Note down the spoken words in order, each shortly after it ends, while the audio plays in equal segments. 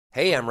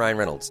Hey, I'm Ryan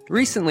Reynolds.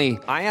 Recently,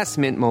 I asked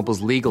Mint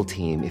Mobile's legal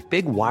team if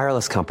big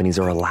wireless companies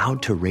are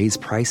allowed to raise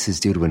prices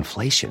due to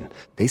inflation.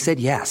 They said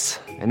yes.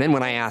 And then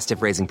when I asked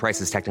if raising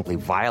prices technically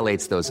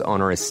violates those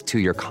onerous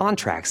two-year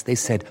contracts, they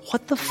said,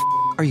 "What the f***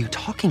 are you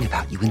talking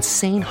about, you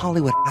insane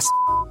Hollywood ass?"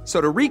 So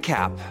to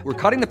recap, we're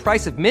cutting the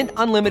price of Mint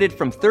Unlimited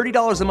from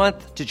 $30 a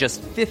month to just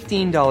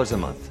 $15 a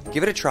month.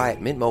 Give it a try at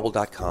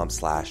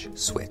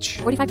mintmobile.com/switch.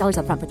 $45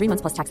 up front for 3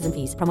 months plus taxes and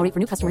fees. Promo rate for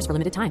new customers for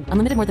limited time.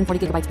 Unlimited more than 40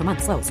 gigabytes per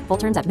month. Slows full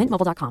terms at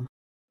mintmobile.com.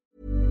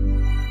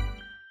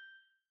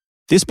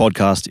 This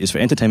podcast is for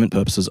entertainment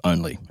purposes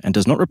only and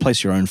does not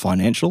replace your own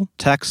financial,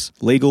 tax,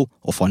 legal,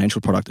 or financial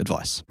product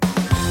advice.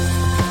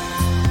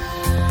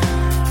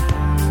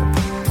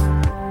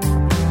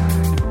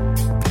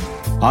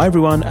 Hi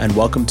everyone and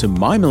welcome to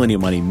My Millennial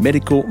Money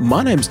Medical.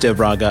 My name's Dev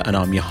Raga and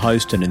I'm your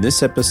host, and in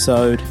this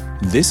episode,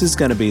 this is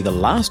going to be the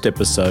last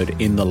episode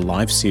in the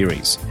live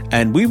series,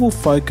 and we will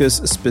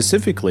focus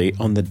specifically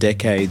on the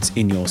decades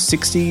in your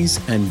 60s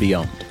and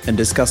beyond and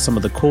discuss some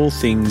of the core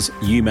things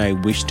you may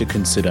wish to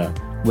consider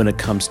when it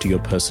comes to your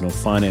personal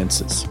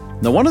finances.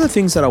 Now, one of the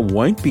things that I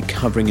won't be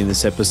covering in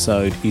this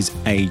episode is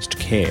aged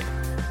care.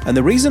 And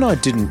the reason I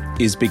didn't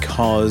is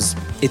because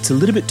it's a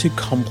little bit too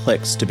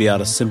complex to be able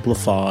to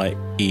simplify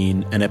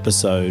in an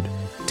episode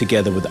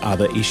together with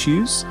other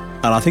issues.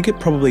 And I think it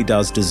probably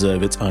does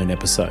deserve its own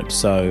episode.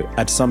 So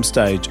at some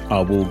stage,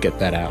 I will get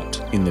that out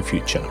in the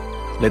future.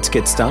 Let's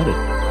get started.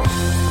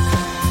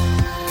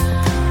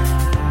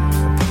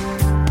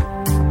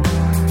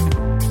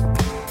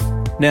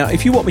 Now,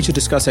 if you want me to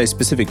discuss a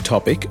specific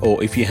topic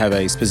or if you have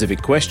a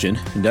specific question,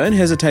 don't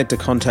hesitate to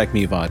contact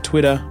me via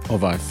Twitter or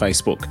via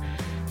Facebook.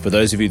 For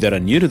those of you that are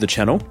new to the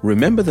channel,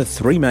 remember the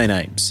three main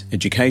aims: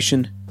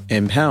 education,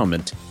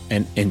 empowerment,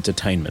 and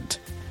entertainment.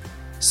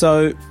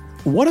 So,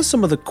 what are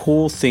some of the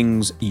core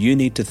things you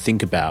need to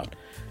think about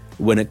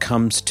when it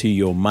comes to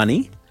your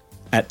money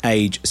at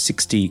age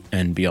 60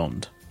 and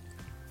beyond?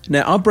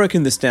 Now, I've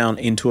broken this down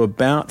into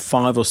about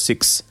 5 or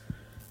 6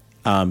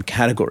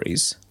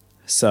 categories.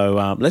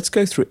 So let's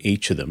go through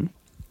each of them.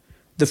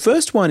 The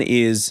first one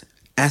is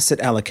asset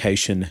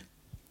allocation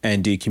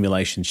and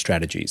deaccumulation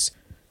strategies.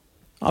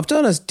 I've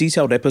done a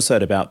detailed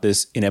episode about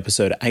this in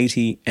episode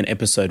 80 and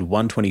episode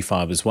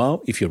 125 as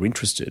well, if you're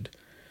interested.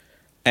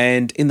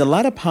 And in the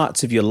latter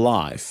parts of your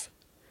life,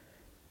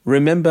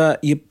 remember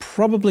you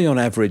probably on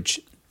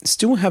average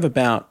still have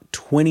about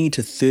 20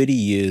 to 30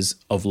 years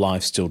of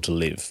life still to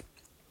live.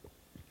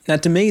 Now,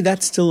 to me,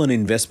 that's still an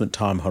investment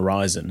time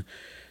horizon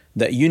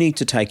that you need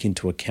to take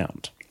into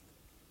account.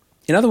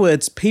 In other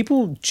words,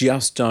 people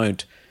just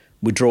don't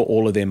withdraw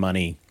all of their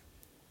money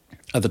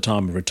at the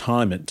time of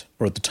retirement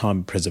or at the time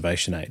of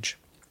preservation age.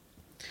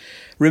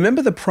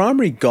 Remember, the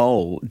primary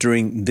goal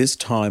during this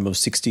time of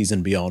 60s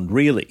and beyond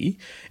really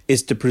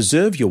is to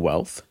preserve your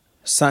wealth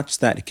such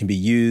that it can be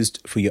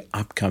used for your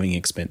upcoming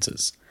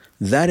expenses.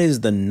 That is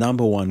the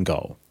number one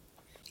goal.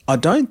 I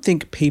don't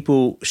think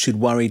people should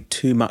worry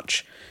too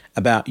much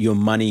about your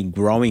money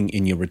growing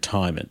in your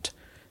retirement,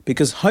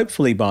 because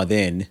hopefully by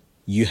then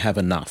you have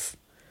enough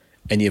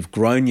and you've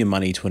grown your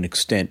money to an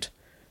extent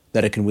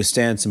that it can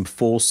withstand some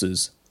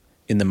forces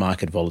in the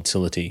market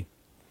volatility.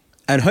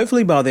 And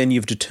hopefully by then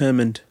you've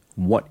determined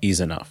what is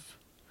enough.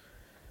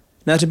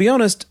 Now, to be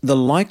honest, the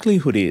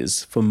likelihood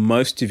is for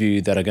most of you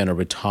that are going to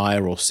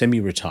retire or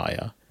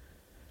semi-retire,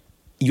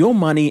 your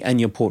money and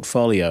your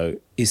portfolio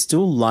is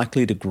still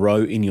likely to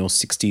grow in your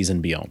 60s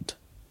and beyond.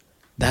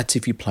 That's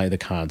if you play the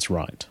cards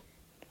right.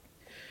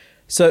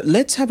 So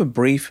let's have a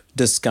brief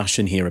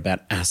discussion here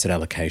about asset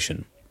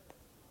allocation.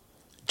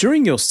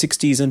 During your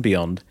 60s and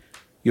beyond,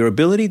 your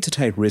ability to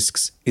take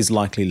risks is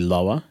likely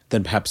lower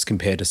than perhaps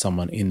compared to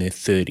someone in their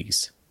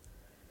 30s.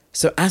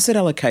 So asset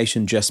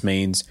allocation just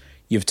means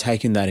you've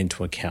taken that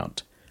into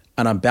account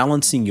and are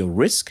balancing your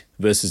risk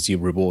versus your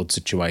reward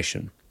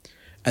situation,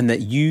 and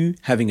that you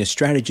having a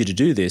strategy to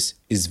do this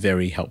is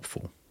very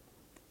helpful.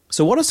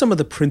 So what are some of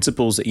the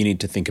principles that you need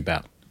to think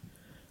about?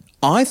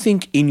 I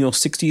think in your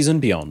 60s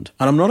and beyond,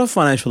 and I'm not a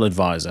financial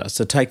advisor,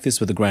 so take this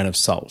with a grain of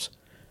salt,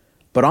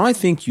 but I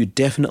think you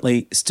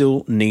definitely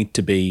still need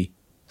to be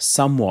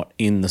somewhat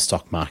in the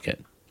stock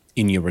market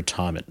in your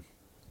retirement.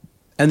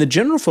 And the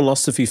general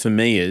philosophy for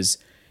me is,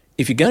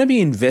 if you're going to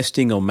be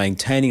investing or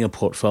maintaining a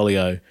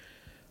portfolio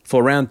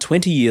for around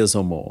 20 years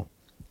or more,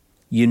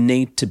 you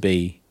need to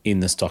be in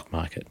the stock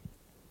market.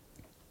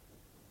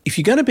 If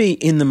you're going to be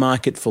in the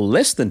market for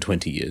less than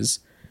 20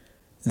 years,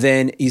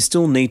 then you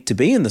still need to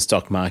be in the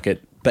stock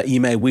market, but you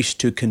may wish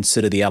to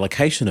consider the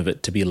allocation of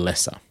it to be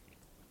lesser.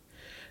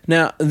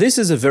 Now, this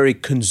is a very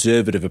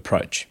conservative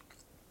approach.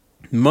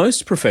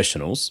 Most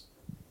professionals,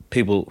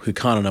 people who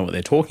kind of know what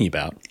they're talking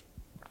about,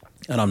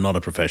 and I'm not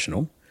a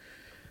professional,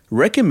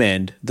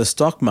 recommend the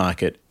stock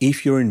market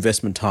if your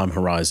investment time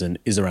horizon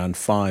is around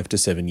 5 to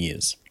 7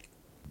 years.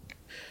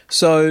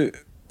 So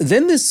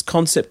then this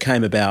concept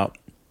came about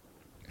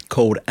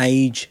called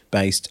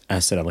age-based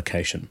asset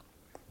allocation.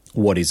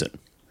 What is it?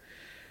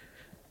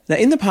 Now,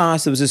 in the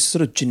past, there was this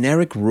sort of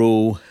generic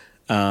rule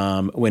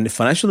when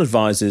financial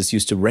advisors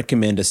used to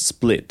recommend a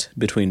split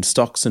between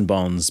stocks and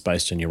bonds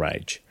based on your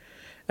age.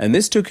 And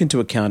this took into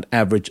account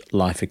average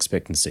life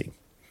expectancy.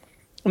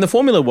 And the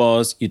formula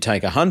was you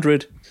take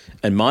 100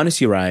 and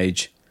minus your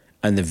age,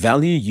 and the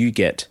value you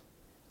get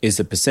is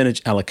the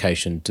percentage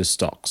allocation to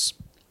stocks.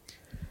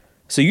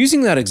 So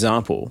using that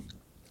example,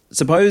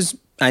 suppose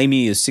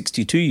Amy is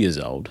 62 years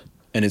old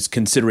and is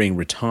considering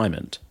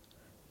retirement,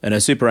 and her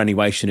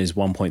superannuation is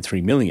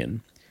 1.3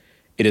 million.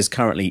 It is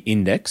currently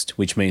indexed,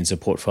 which means the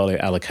portfolio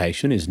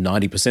allocation is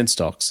 90%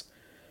 stocks,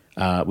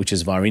 which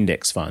is via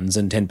index funds,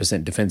 and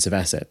 10% defensive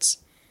assets.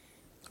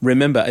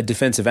 Remember, a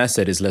defensive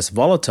asset is less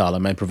volatile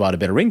and may provide a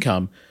better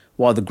income,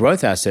 while the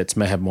growth assets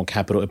may have more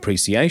capital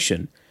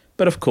appreciation,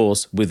 but of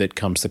course, with it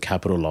comes the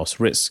capital loss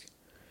risk.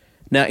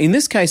 Now, in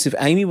this case, if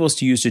Amy was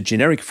to use a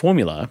generic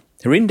formula,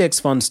 her index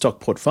fund stock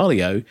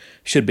portfolio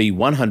should be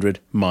 100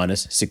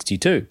 minus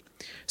 62,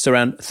 so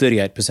around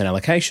 38%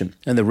 allocation,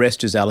 and the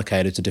rest is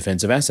allocated to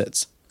defensive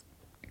assets.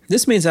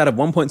 This means out of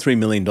 $1.3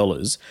 million,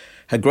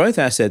 her growth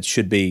assets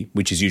should be,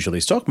 which is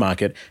usually stock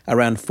market,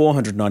 around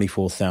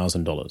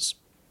 $494,000.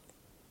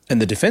 And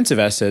the defensive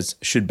assets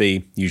should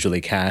be, usually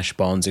cash,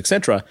 bonds,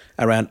 etc.,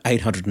 around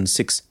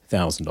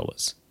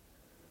 $806,000.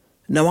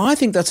 Now, I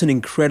think that's an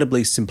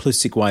incredibly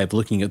simplistic way of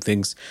looking at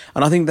things,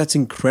 and I think that's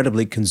an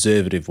incredibly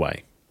conservative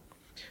way.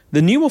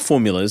 The newer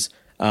formulas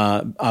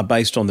are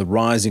based on the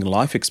rising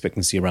life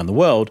expectancy around the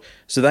world,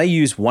 so they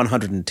use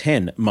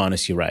 110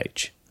 minus your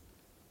age.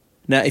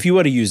 Now, if you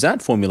were to use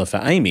that formula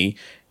for Amy,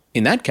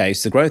 in that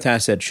case, the growth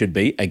asset should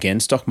be, again,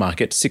 stock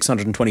market,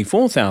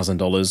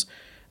 $624,000,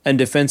 and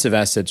defensive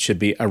assets should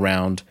be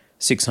around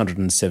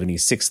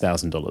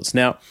 $676,000.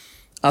 Now,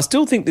 I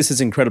still think this is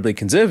incredibly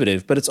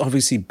conservative, but it's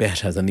obviously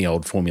better than the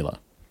old formula.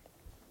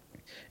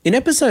 In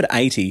episode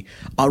 80,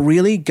 I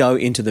really go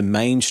into the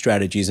main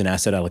strategies in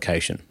asset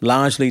allocation,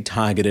 largely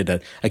targeted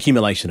at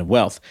accumulation of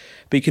wealth,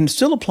 but you can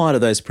still apply to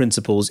those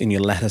principles in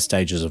your latter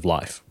stages of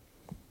life.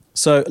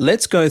 So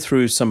let's go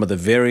through some of the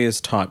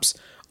various types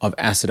of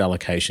asset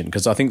allocation,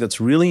 because I think that's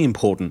really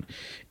important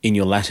in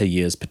your latter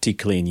years,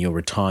 particularly in your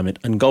retirement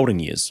and golden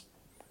years.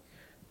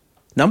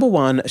 Number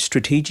one,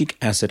 strategic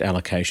asset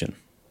allocation.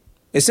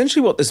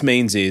 Essentially what this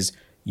means is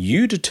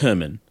you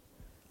determine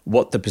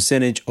what the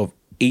percentage of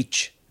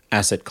each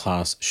asset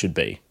class should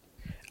be.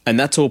 And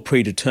that's all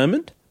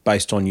predetermined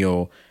based on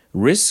your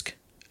risk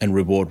and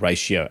reward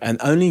ratio, and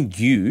only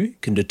you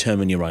can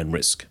determine your own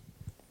risk.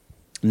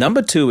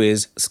 Number two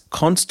is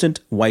constant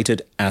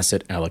weighted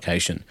asset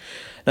allocation.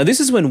 Now,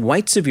 this is when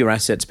weights of your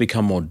assets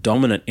become more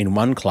dominant in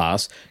one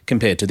class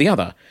compared to the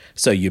other,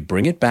 so you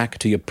bring it back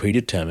to your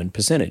predetermined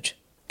percentage.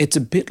 It's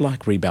a bit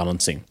like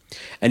rebalancing,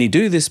 and you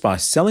do this by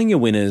selling your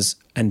winners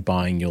and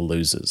buying your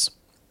losers.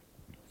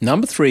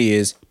 Number three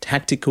is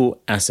tactical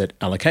asset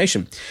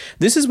allocation.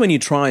 This is when you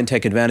try and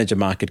take advantage of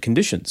market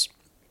conditions.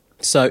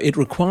 So it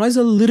requires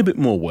a little bit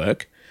more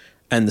work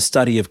and the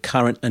study of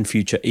current and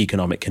future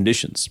economic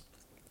conditions.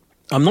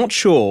 I'm not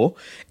sure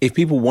if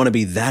people want to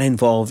be that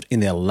involved in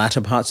their latter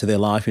parts of their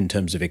life in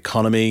terms of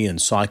economy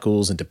and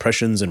cycles and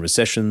depressions and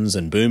recessions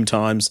and boom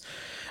times.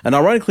 And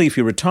ironically, if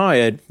you're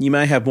retired, you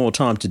may have more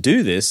time to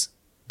do this,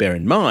 bear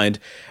in mind,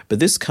 but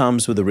this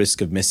comes with the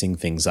risk of messing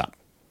things up.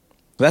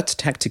 That's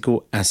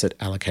tactical asset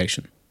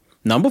allocation.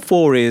 Number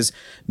four is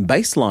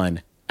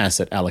baseline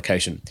asset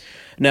allocation.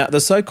 Now,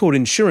 the so-called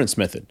insurance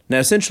method. Now,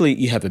 essentially,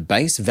 you have a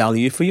base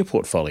value for your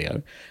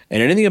portfolio,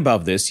 and anything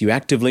above this, you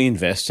actively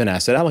invest and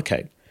asset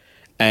allocate.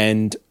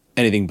 And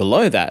anything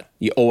below that,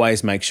 you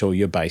always make sure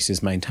your base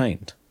is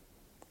maintained.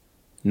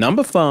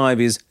 Number five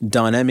is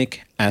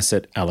dynamic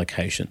asset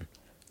allocation.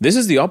 This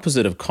is the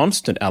opposite of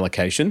constant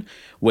allocation,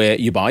 where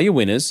you buy your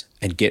winners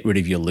and get rid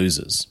of your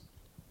losers.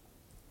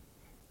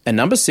 And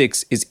number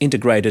six is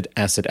integrated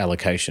asset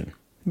allocation.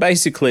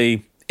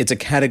 Basically, it's a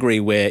category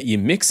where you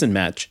mix and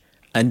match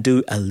and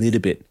do a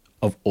little bit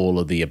of all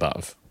of the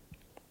above.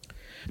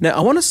 Now,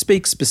 I want to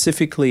speak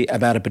specifically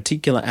about a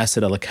particular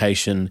asset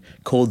allocation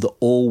called the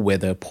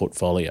all-weather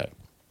portfolio.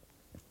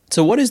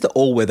 So what is the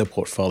all-weather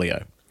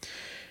portfolio?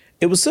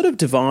 It was sort of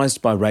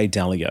devised by Ray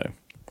Dalio.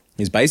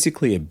 He's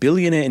basically a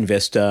billionaire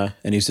investor,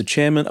 and he's the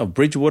chairman of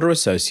Bridgewater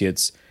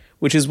Associates,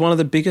 which is one of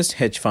the biggest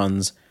hedge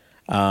funds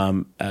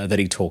that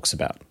he talks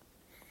about.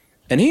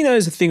 And he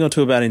knows a thing or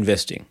two about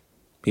investing.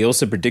 He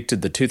also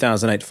predicted the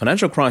 2008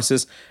 financial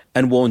crisis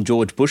and warned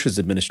George Bush's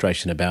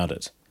administration about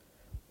it.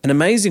 And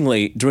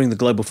amazingly, during the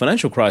global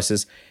financial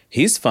crisis,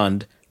 his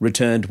fund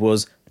returned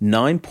was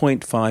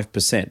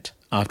 9.5%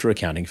 after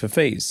accounting for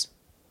fees.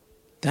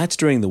 That's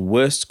during the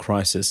worst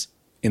crisis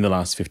in the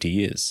last 50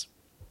 years.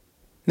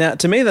 Now,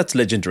 to me, that's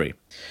legendary.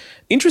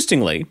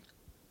 Interestingly,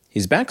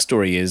 his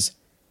backstory is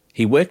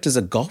he worked as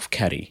a golf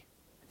caddy,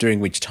 during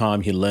which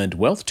time he learned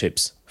wealth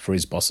tips for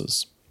his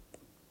bosses.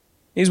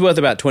 He's worth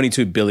about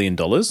 $22 billion,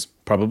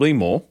 probably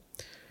more.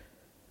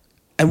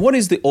 And what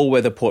is the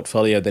all-weather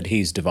portfolio that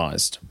he's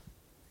devised?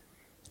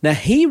 Now,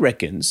 he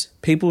reckons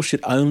people should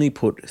only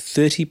put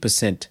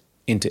 30%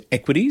 into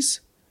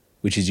equities,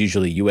 which is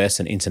usually US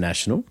and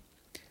international,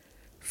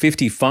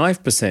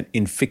 55%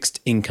 in fixed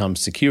income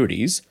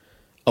securities,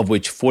 of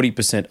which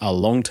 40% are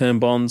long-term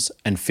bonds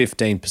and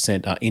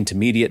 15% are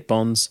intermediate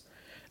bonds,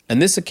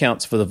 and this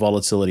accounts for the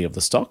volatility of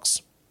the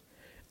stocks.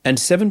 And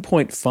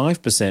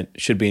 7.5%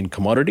 should be in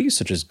commodities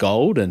such as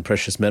gold and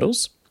precious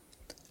metals,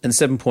 and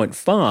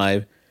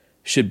 7.5%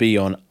 should be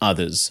on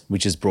others,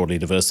 which is broadly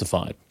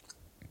diversified.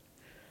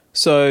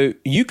 So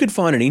you could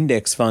find an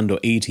index fund or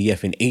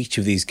ETF in each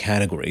of these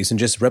categories and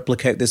just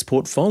replicate this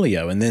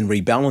portfolio and then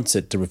rebalance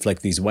it to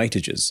reflect these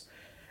weightages.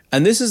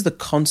 And this is the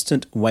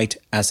constant weight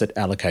asset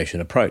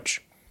allocation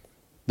approach.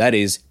 That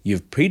is,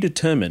 you've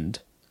predetermined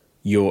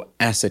your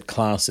asset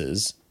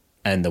classes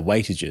and the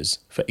weightages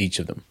for each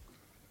of them.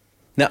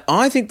 Now,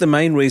 I think the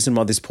main reason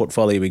why this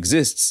portfolio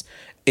exists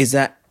is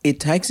that it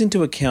takes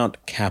into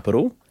account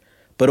capital,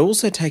 but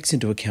also takes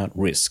into account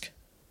risk.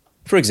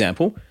 For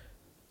example,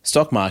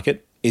 stock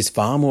market is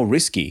far more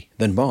risky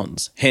than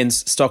bonds.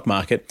 Hence, stock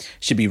market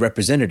should be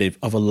representative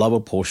of a lower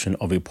portion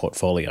of your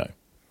portfolio.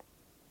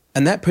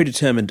 And that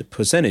predetermined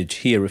percentage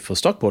here for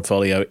stock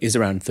portfolio is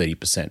around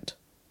 30%.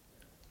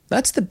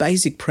 That's the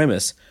basic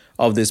premise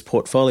of this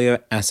portfolio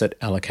asset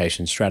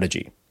allocation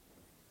strategy.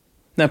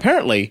 Now,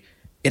 apparently,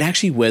 it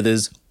actually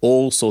weathers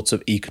all sorts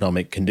of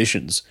economic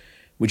conditions,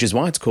 which is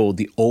why it's called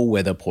the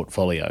all-weather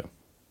portfolio.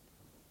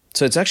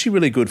 So it's actually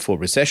really good for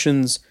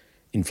recessions,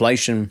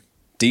 inflation,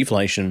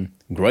 deflation,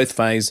 growth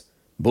phase,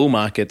 bull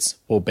markets,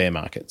 or bear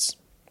markets.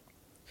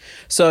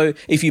 So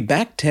if you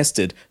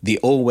back-tested the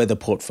all-weather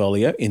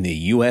portfolio in the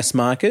US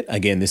market,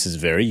 again, this is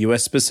very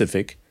US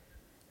specific,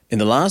 in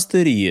the last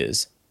 30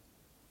 years,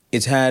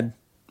 it's had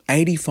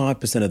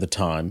 85% of the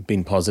time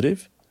been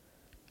positive,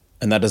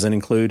 and that doesn't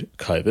include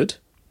COVID.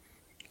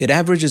 It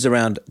averages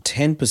around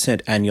 10%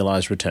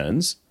 annualized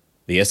returns.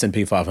 The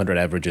S&P 500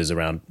 averages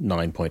around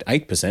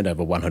 9.8%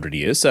 over 100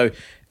 years, so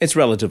it's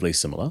relatively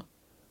similar.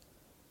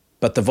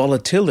 But the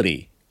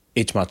volatility,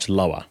 it's much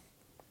lower.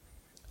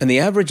 And the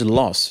average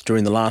loss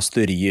during the last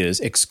 30 years,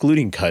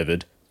 excluding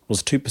COVID,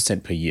 was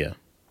 2% per year.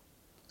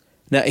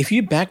 Now, if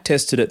you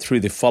backtested it through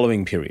the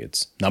following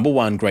periods, number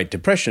one, Great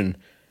Depression,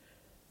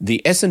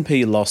 the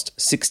S&P lost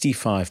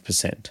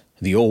 65%.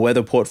 The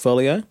all-weather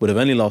portfolio would have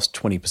only lost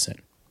 20%.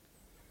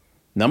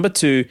 Number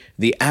two,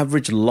 the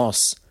average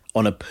loss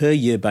on a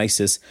per-year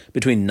basis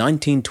between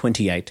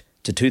 1928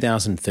 to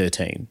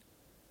 2013,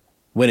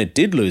 when it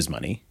did lose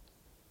money,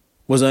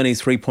 was only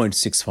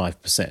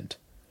 3.65%,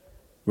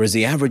 whereas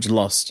the average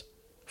loss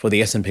for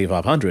the S&P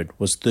 500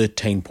 was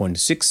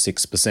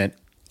 13.66%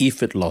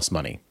 if it lost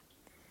money.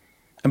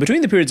 And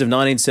between the periods of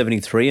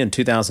 1973 and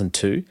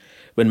 2002,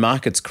 when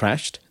markets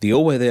crashed, the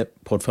all-weather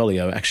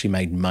portfolio actually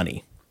made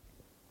money.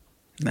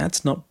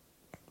 That's not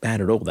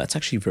bad at all. That's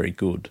actually very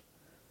good.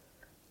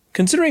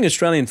 Considering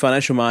Australian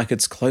financial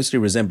markets closely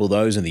resemble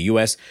those in the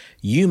US,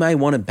 you may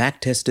want to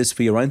backtest this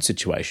for your own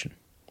situation.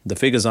 The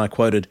figures I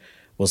quoted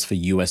was for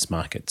US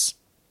markets.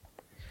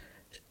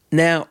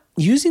 Now,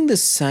 using the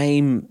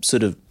same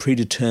sort of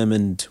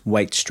predetermined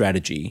weight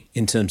strategy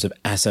in terms of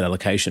asset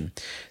allocation,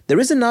 there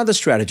is another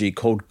strategy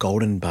called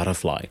Golden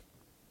Butterfly.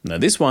 Now,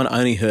 this one I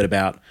only heard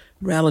about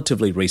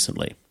relatively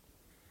recently.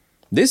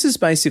 This is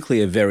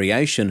basically a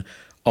variation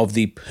of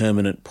the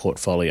permanent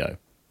portfolio.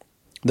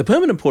 The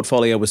permanent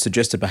portfolio was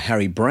suggested by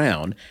Harry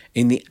Brown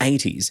in the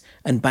 80s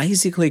and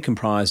basically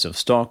comprised of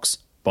stocks,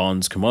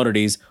 bonds,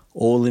 commodities,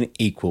 all in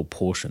equal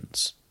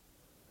portions.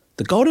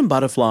 The Golden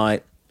Butterfly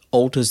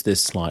alters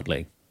this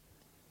slightly.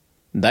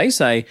 They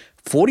say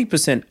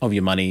 40% of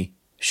your money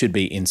should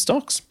be in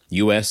stocks,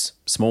 US,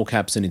 small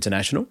caps and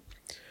international.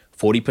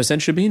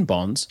 40% should be in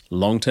bonds,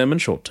 long-term and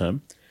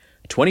short-term.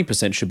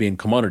 20% should be in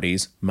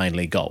commodities,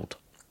 mainly gold.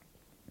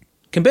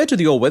 Compared to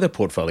the all-weather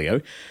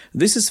portfolio,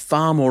 this is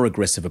far more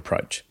aggressive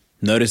approach.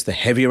 Notice the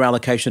heavier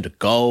allocation to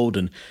gold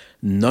and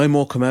no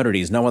more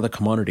commodities, no other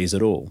commodities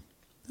at all.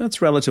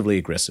 That's relatively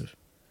aggressive.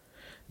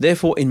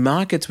 Therefore, in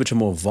markets which are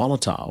more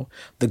volatile,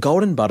 the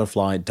Golden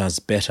Butterfly does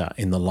better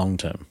in the long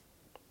term.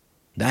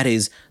 That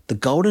is, the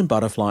Golden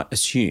Butterfly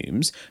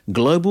assumes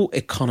global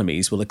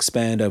economies will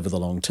expand over the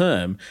long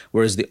term,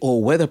 whereas the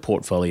all-weather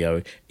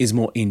portfolio is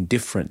more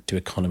indifferent to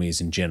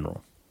economies in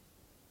general.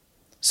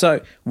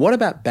 So, what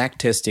about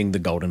backtesting the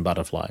Golden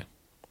Butterfly?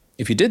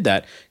 If you did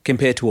that,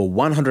 compared to a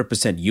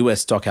 100%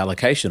 US stock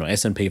allocation or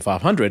S&P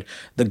 500,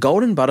 the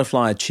Golden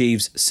Butterfly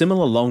achieves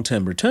similar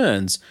long-term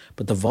returns,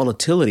 but the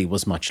volatility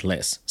was much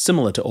less,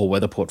 similar to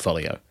all-weather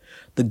portfolio.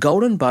 The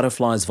Golden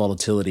Butterfly's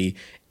volatility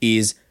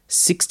is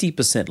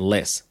 60%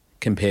 less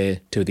compared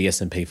to the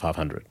S&P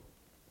 500.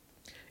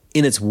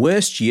 In its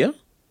worst year,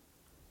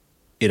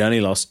 it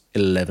only lost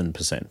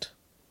 11%.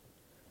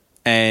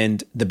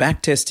 And the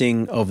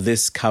backtesting of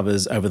this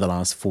covers over the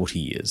last 40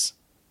 years.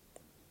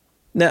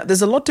 Now,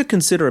 there's a lot to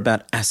consider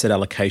about asset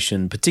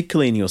allocation,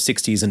 particularly in your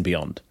 60s and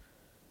beyond.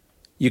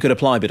 You could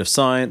apply a bit of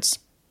science,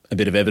 a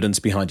bit of evidence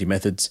behind your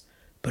methods,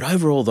 but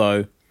overall,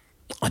 though,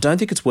 I don't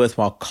think it's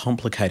worthwhile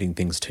complicating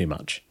things too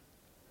much.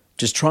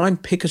 Just try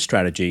and pick a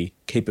strategy,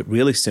 keep it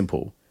really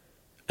simple,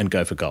 and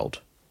go for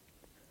gold.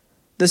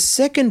 The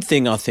second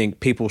thing I think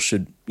people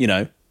should,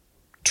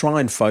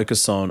 try and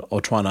focus on or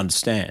try and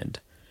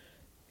understand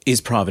is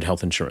private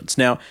health insurance.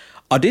 Now,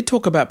 I did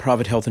talk about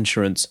private health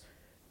insurance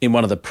in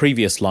one of the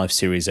previous Life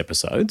Series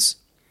episodes,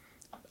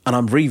 and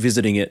I'm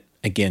revisiting it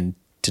again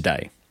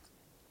today.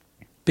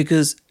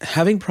 Because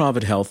having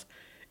private health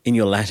in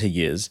your latter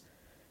years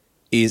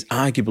is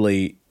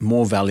arguably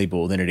more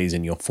valuable than it is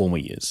in your former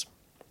years.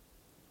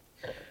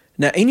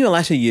 Now, in your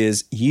latter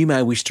years, you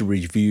may wish to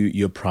review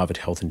your private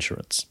health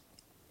insurance.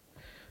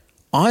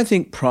 I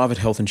think private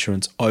health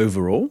insurance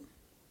overall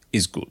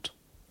is good.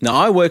 Now,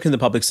 I work in the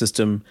public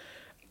system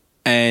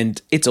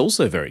and it's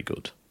also very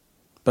good.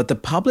 But the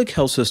public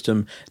health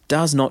system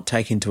does not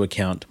take into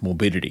account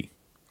morbidity.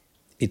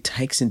 It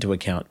takes into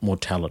account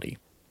mortality.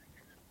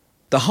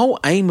 The whole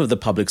aim of the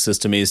public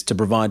system is to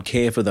provide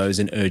care for those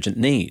in urgent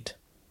need.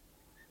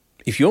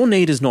 If your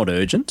need is not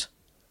urgent,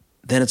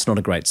 then it's not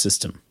a great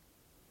system.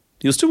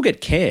 You'll still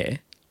get care,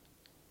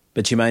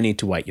 but you may need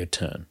to wait your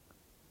turn.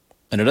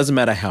 And it doesn't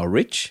matter how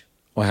rich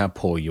or how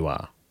poor you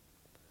are.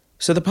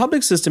 So the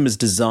public system is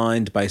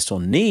designed based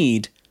on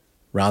need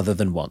rather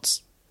than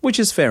wants, which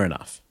is fair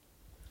enough.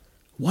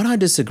 What I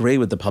disagree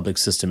with the public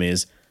system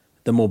is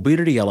the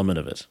morbidity element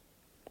of it.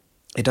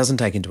 It doesn't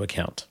take into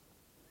account.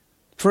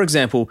 For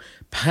example,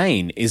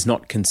 pain is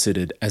not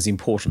considered as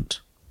important.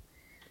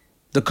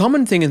 The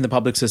common thing in the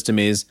public system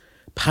is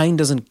pain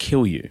doesn't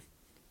kill you.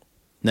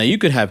 Now, you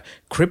could have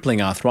crippling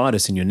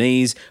arthritis in your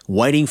knees,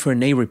 waiting for a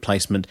knee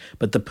replacement,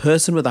 but the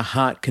person with a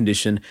heart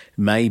condition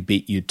may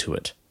beat you to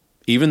it.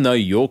 Even though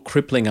your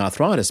crippling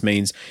arthritis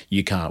means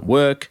you can't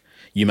work,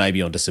 you may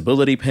be on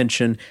disability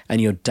pension,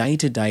 and your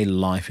day-to-day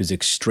life is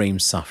extreme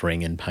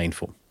suffering and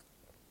painful.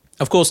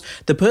 Of course,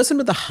 the person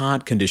with a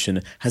heart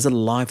condition has a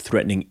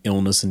life-threatening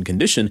illness and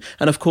condition,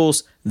 and of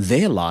course,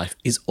 their life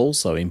is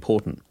also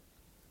important.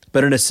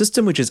 But in a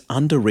system which is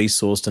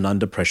under-resourced and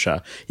under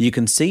pressure, you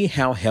can see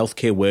how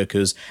healthcare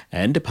workers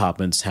and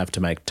departments have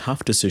to make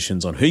tough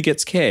decisions on who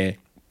gets care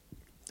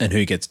and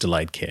who gets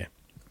delayed care.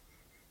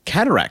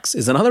 Cataracts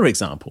is another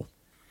example.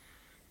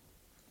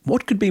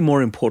 What could be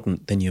more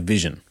important than your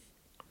vision?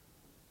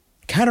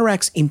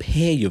 Cataracts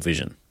impair your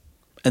vision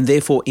and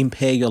therefore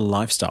impair your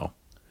lifestyle.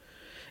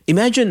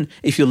 Imagine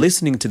if you're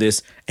listening to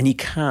this and you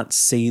can't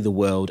see the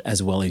world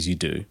as well as you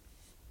do.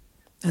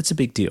 That's a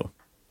big deal.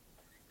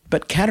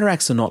 But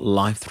cataracts are not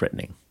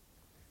life-threatening,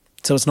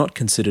 so it's not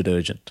considered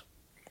urgent.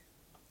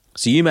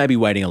 So you may be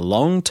waiting a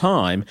long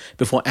time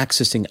before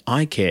accessing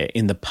eye care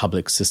in the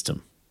public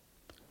system.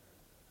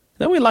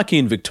 Now, we're lucky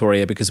in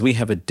Victoria because we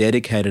have a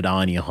dedicated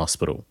eye and ear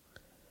hospital.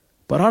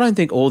 But I don't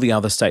think all the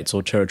other states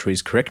or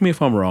territories, correct me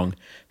if I'm wrong,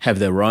 have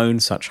their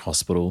own such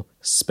hospital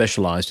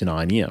specialised in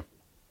eye and ear.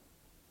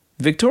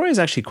 Victoria is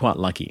actually quite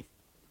lucky.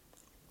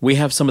 We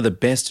have some of the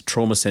best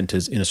trauma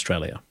centres in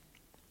Australia.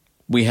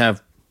 We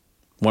have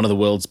one of the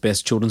world's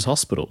best children's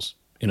hospitals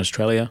in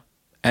Australia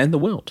and the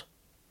world.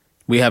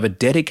 We have a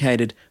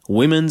dedicated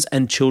women's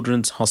and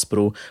children's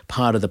hospital,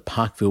 part of the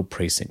Parkville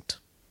precinct.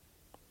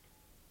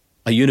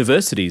 Our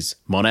universities,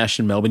 Monash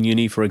and Melbourne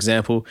Uni, for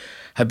example,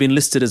 have been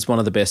listed as one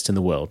of the best in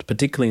the world,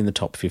 particularly in the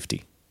top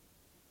 50.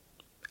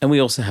 And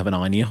we also have an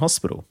eye and ear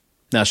hospital.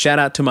 Now, shout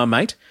out to my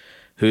mate,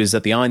 who's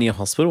at the eye and ear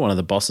hospital, one of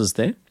the bosses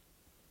there,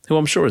 who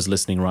I'm sure is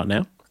listening right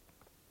now.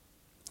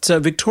 So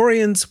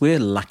Victorians, we're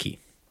lucky.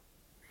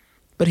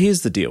 But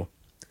here's the deal.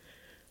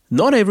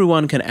 Not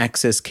everyone can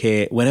access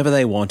care whenever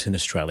they want in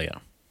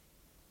Australia.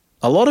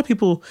 A lot of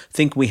people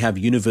think we have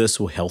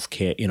universal health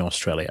care in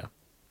Australia.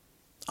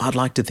 I'd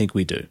like to think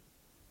we do.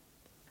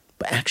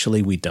 But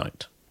actually we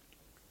don't.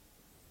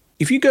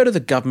 If you go to the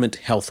government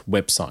health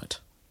website,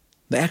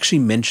 they actually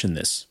mention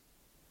this.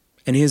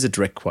 And here's a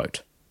direct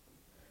quote.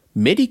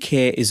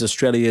 Medicare is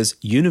Australia's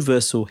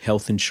universal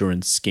health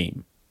insurance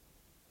scheme.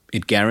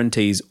 It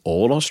guarantees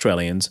all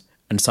Australians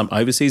and some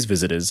overseas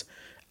visitors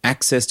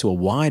access to a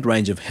wide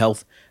range of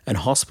health and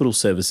hospital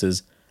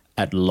services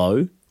at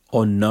low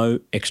or no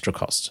extra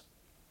cost.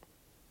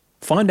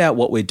 Find out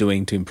what we're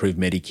doing to improve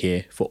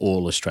Medicare for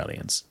all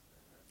Australians.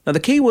 Now, the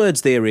key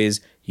words there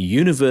is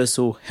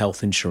universal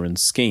health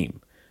insurance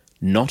scheme,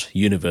 not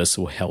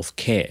universal health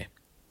care.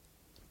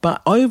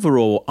 But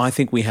overall, I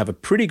think we have a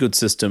pretty good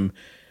system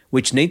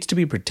which needs to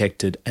be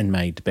protected and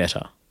made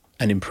better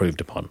and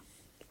improved upon.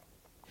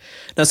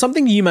 Now,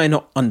 something you may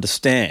not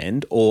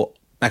understand or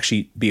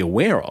actually be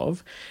aware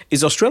of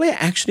is Australia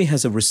actually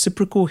has a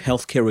reciprocal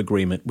healthcare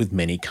agreement with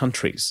many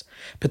countries.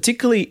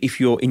 Particularly if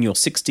you're in your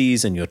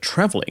 60s and you're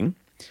travelling,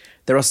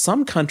 there are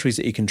some countries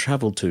that you can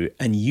travel to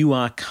and you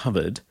are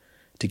covered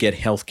to get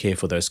healthcare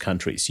for those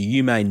countries.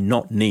 You may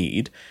not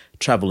need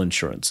travel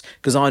insurance.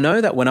 Because I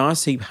know that when I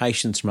see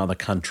patients from other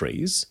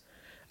countries,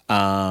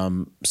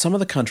 some of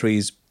the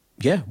countries,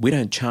 we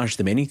don't charge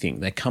them anything.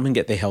 They come and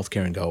get their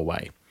healthcare and go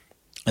away.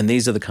 And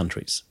these are the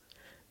countries: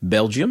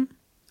 Belgium,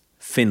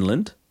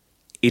 Finland,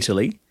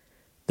 Italy,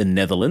 the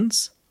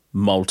Netherlands,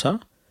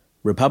 Malta,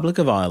 Republic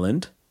of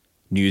Ireland,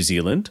 New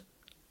Zealand,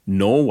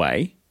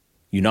 Norway,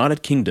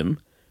 United Kingdom,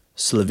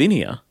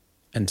 Slovenia,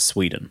 and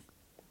Sweden.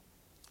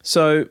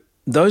 So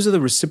those are the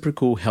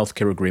reciprocal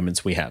healthcare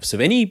agreements we have. So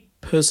if any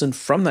person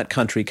from that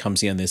country comes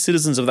here and they're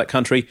citizens of that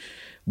country,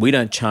 we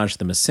don't charge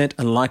them a cent,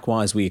 and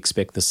likewise we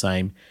expect the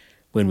same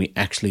when we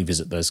actually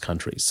visit those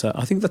countries. So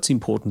I think that's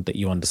important that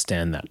you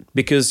understand that,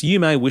 because you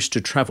may wish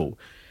to travel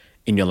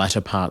in your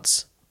latter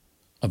parts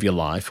of your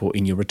life or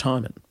in your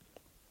retirement.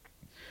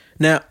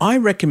 Now, I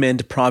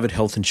recommend private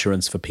health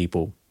insurance for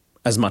people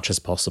as much as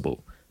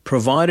possible,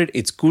 provided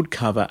it's good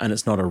cover and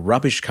it's not a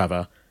rubbish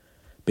cover,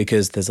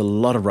 because there's a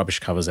lot of rubbish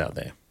covers out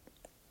there.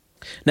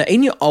 Now,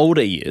 in your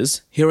older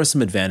years, here are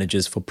some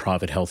advantages for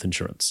private health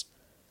insurance.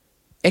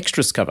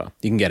 Extras cover.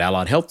 You can get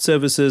allied health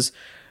services,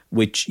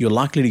 which you're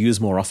likely to use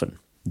more often.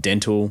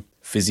 Dental,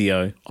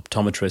 physio,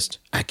 optometrist,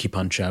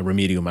 acupuncture,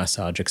 remedial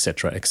massage,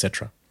 etc.,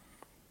 etc.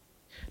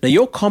 Now,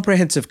 your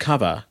comprehensive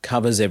cover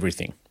covers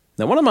everything.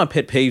 Now, one of my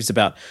pet peeves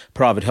about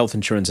private health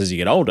insurance as you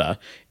get older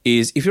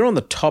is if you're on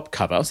the top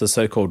cover, so the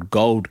so-called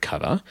gold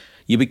cover,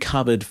 you'll be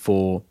covered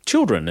for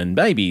children and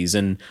babies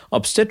and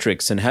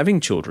obstetrics and having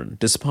children,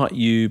 despite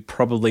you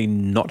probably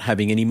not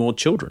having any more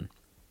children.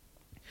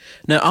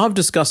 Now, I've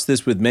discussed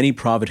this with many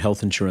private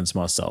health insurance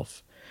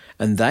myself,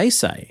 and they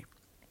say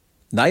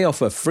they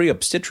offer free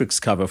obstetrics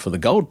cover for the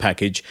gold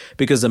package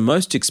because the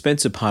most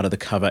expensive part of the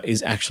cover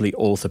is actually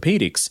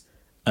orthopedics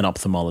and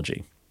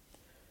ophthalmology.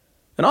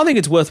 And I think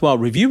it's worthwhile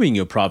reviewing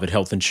your private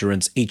health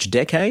insurance each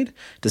decade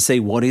to see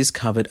what is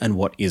covered and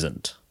what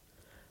isn't.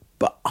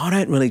 But I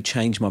don't really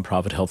change my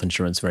private health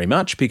insurance very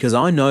much because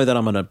I know that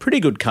I'm on a pretty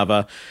good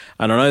cover,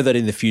 and I know that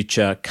in the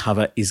future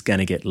cover is going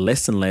to get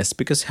less and less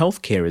because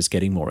healthcare is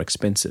getting more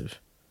expensive.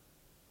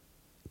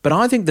 But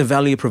I think the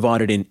value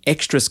provided in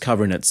extras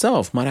cover in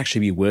itself might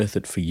actually be worth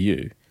it for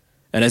you.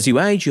 And as you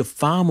age, you're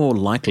far more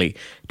likely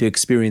to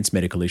experience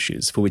medical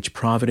issues for which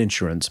private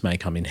insurance may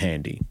come in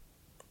handy.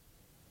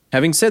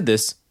 Having said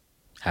this,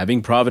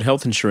 having private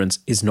health insurance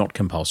is not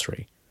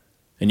compulsory,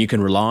 and you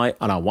can rely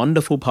on our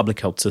wonderful public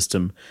health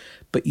system,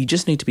 but you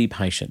just need to be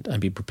patient and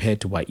be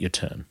prepared to wait your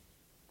turn.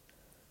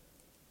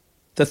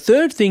 The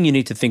third thing you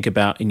need to think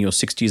about in your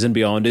 60s and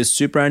beyond is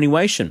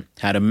superannuation,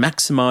 how to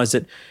maximise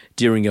it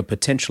during your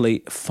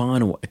potentially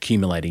final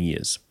accumulating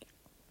years.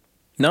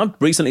 Now, I've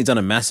recently done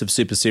a massive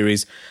super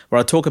series where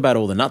I talk about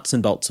all the nuts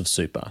and bolts of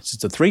super. So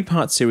it's a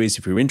 3-part series.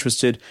 If you're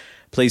interested,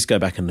 please go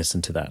back and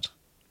listen to that.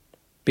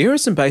 But here are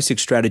some basic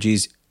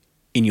strategies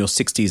in your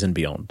 60s and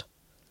beyond.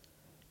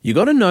 You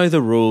got to know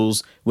the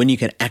rules when you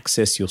can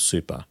access your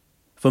super.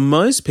 For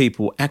most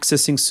people,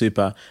 accessing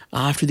super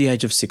after the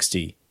age of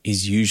 60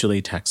 is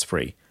usually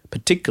tax-free,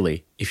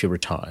 particularly if you're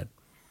retired.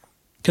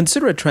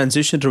 Consider a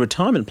transition to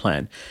retirement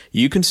plan.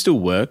 You can still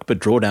work but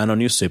draw down on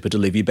your super to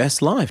live your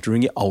best life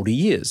during your older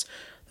years.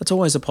 That's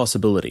always a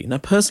possibility. Now,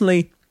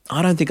 personally,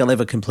 I don't think I'll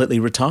ever completely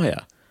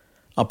retire.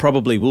 I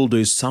probably will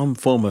do some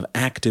form of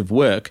active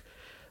work,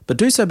 but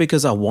do so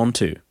because I want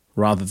to,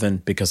 rather than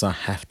because I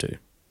have to.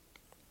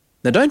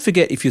 Now, don't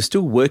forget, if you're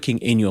still working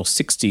in your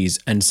 60s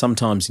and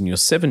sometimes in your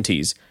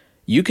 70s,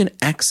 you can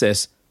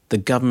access the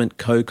government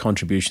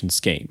co-contribution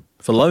scheme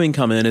for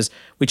low-income earners,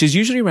 which is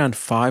usually around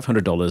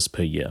 $500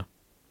 per year.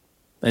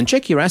 And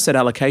check your asset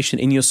allocation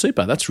in your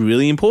super. That's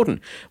really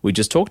important. We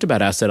just talked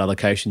about asset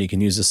allocation. You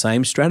can use the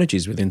same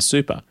strategies within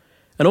super.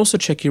 And also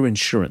check your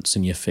insurance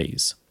and your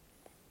fees.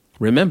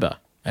 Remember,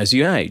 as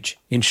you age,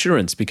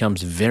 insurance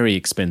becomes very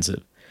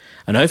expensive.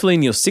 And hopefully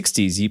in your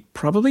 60s, you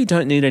probably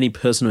don't need any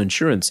personal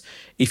insurance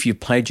if you've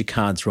played your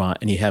cards right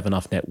and you have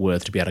enough net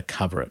worth to be able to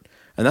cover it.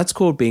 And that's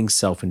called being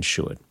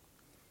self-insured.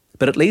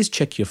 But at least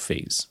check your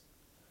fees.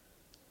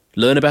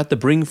 Learn about the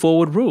bring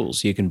forward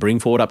rules. You can bring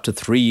forward up to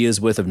 3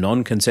 years' worth of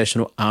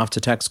non-concessional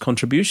after-tax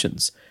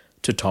contributions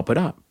to top it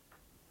up.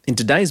 In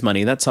today's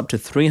money, that's up to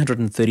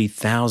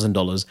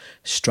 $330,000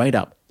 straight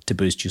up to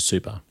boost your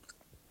super.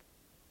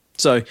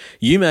 So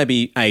you may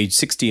be age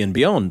 60 and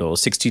beyond or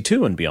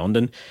 62 and beyond,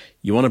 and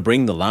you want to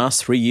bring the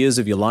last 3 years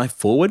of your life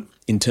forward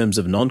in terms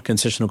of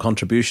non-concessional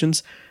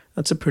contributions.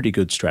 That's a pretty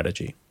good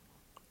strategy.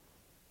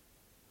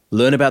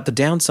 Learn about the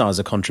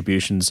downsizer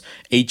contributions.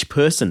 Each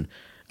person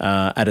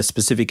at a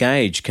specific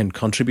age can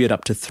contribute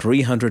up to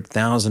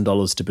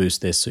 $300,000 to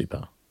boost their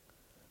super.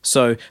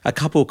 So a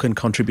couple can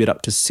contribute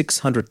up to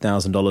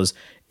 $600,000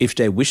 if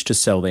they wish to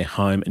sell their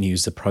home and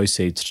use the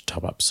proceeds to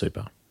top up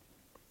super.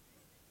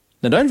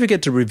 Now, don't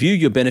forget to review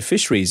your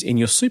beneficiaries in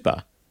your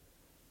super.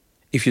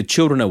 If your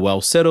children are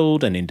well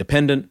settled and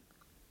independent,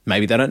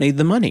 maybe they don't need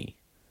the money.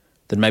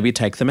 Then maybe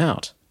take them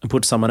out and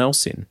put someone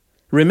else in.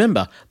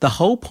 Remember, the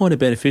whole point of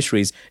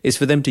beneficiaries is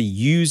for them to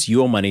use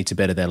your money to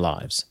better their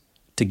lives,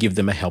 to give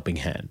them a helping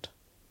hand.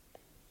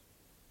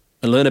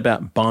 And learn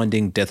about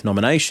binding death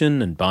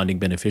nomination and binding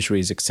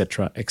beneficiaries,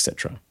 etc.,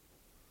 etc.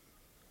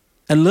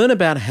 And learn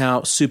about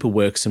how super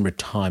works in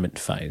retirement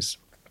phase.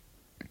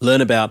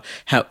 Learn about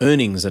how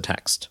earnings are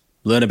taxed.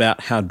 Learn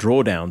about how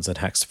drawdowns are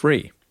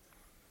tax-free.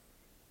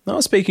 Now, I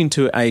was speaking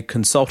to a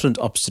consultant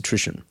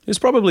obstetrician who's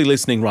probably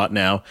listening right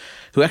now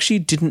who actually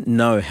didn't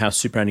know how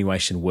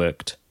superannuation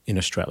worked in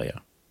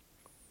Australia.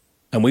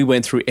 And we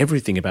went through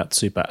everything about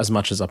super as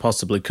much as I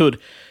possibly could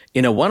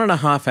in a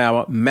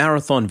 1.5-hour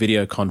marathon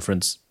video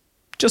conference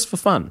just for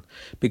fun,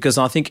 because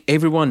I think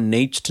everyone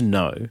needs to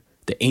know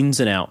the ins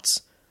and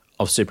outs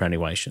of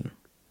superannuation.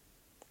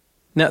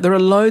 Now, there are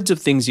loads of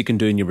things you can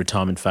do in your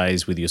retirement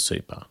phase with your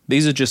super.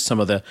 These are just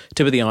some of the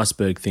tip of the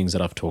iceberg things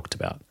that I've talked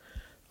about.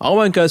 I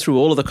won't go through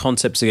all of the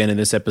concepts again in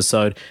this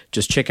episode.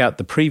 Just check out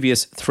the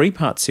previous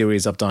 3-part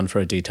series I've done for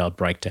a detailed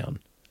breakdown.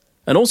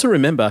 And also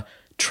remember,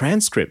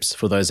 transcripts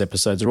for those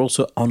episodes are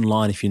also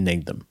online if you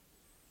need them.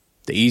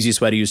 The easiest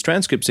way to use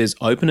transcripts is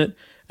open it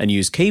and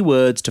use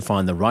keywords to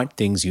find the right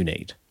things you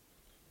need.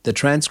 The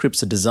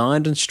transcripts are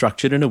designed and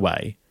structured in a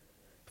way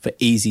for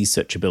easy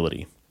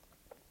searchability.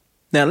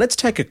 Now let's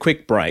take a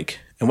quick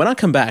break, and when I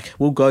come back,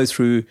 we'll go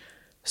through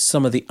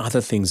some of the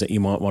other things that you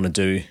might want to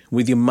do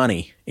with your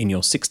money in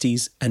your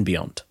 60s and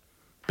beyond.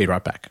 Be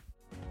right back.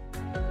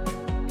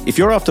 If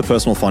you're after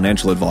personal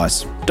financial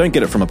advice, don't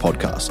get it from a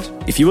podcast.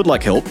 If you would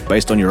like help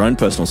based on your own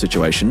personal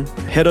situation,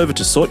 head over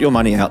to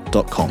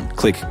sortyourmoneyout.com.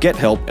 Click Get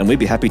Help and we'd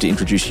be happy to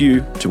introduce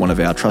you to one of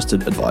our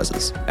trusted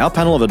advisors. Our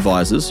panel of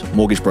advisors,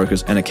 mortgage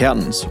brokers and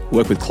accountants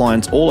work with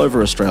clients all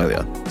over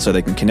Australia so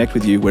they can connect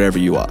with you wherever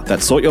you are.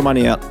 That's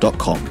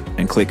sortyourmoneyout.com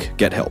and click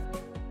Get Help.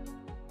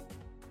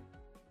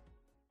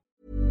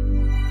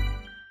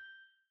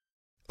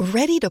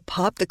 Ready to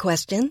pop the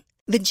question?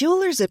 The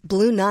jewelers at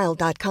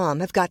BlueNile.com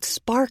have got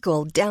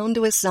sparkle down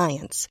to a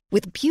science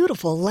with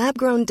beautiful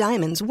lab-grown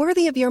diamonds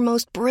worthy of your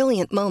most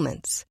brilliant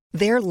moments.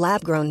 Their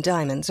lab-grown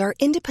diamonds are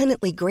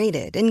independently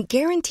graded and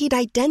guaranteed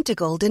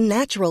identical to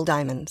natural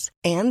diamonds,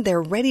 and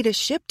they're ready to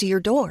ship to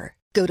your door.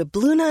 Go to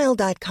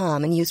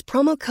BlueNile.com and use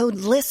promo code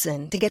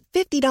LISTEN to get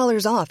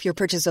 $50 off your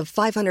purchase of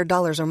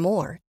 $500 or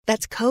more.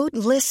 That's code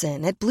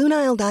LISTEN at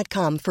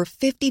BlueNile.com for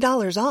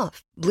 $50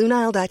 off.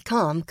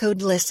 BlueNile.com,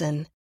 code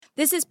LISTEN.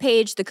 This is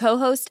Paige, the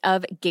co-host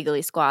of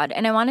Giggly Squad,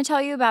 and I want to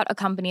tell you about a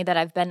company that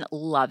I've been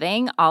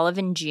loving, Olive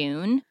 &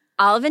 June.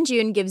 Olive &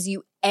 June gives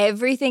you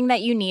everything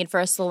that you need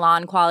for a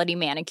salon-quality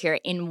manicure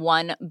in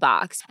one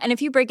box. And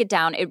if you break it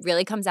down, it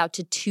really comes out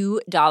to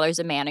 $2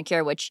 a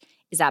manicure, which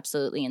is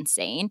absolutely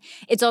insane.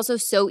 It's also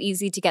so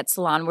easy to get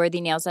salon-worthy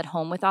nails at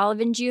home with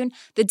Olive & June.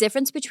 The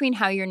difference between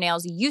how your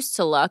nails used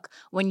to look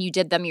when you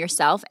did them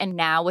yourself and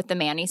now with the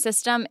Mani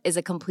system is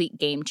a complete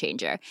game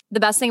changer.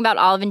 The best thing about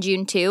Olive &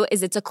 June, too,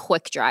 is it's a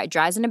quick dry.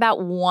 Dries in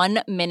about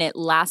 1 minute,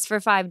 lasts for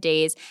 5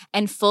 days,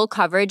 and full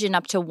coverage in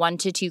up to 1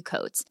 to 2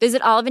 coats.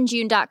 Visit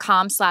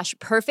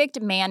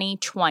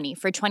oliveandjune.com/perfectmani20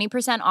 for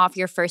 20% off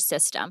your first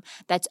system.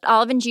 That's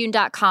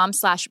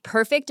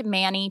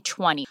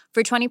oliveandjune.com/perfectmani20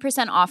 for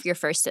 20% off your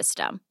first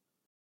system.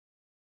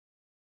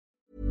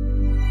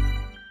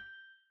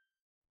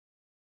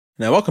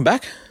 Now, welcome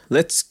back.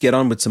 Let's get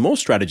on with some more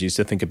strategies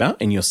to think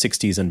about in your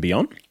 60s and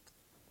beyond.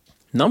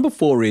 Number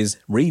 4 is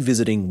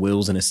revisiting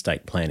wills and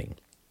estate planning.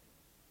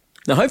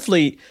 Now,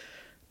 hopefully,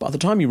 by the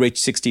time you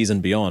reach 60s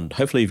and beyond,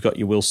 hopefully you've got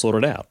your will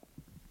sorted out.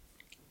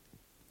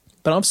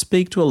 But I've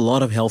speak to a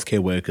lot of healthcare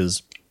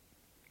workers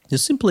who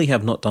simply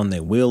have not done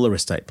their will or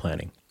estate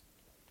planning,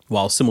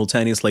 while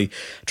simultaneously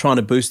trying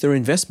to boost their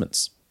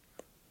investments.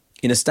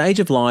 In a stage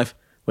of life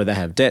where they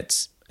have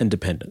debts and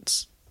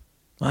dependents.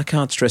 I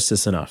can't stress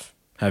this enough.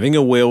 Having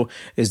a will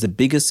is the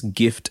biggest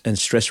gift and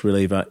stress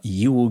reliever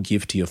you will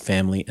give to your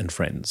family and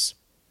friends.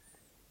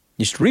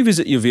 You should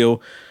revisit your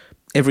will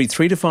every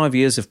 3 to 5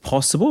 years if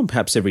possible, and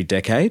perhaps every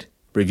decade.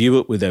 Review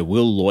it with a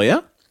will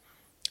lawyer,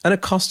 and it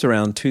costs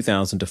around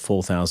 $2,000 to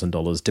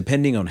 $4,000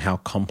 depending on how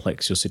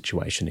complex your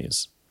situation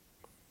is.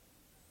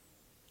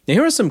 Now,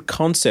 here are some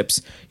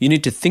concepts you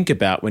need to think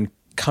about when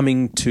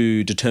coming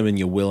to determine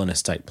your will and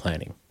estate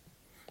planning.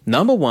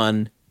 Number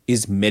 1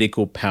 is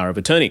medical power of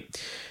attorney.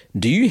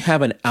 Do you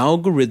have an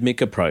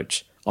algorithmic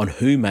approach on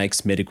who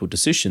makes medical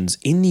decisions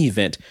in the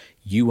event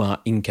you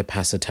are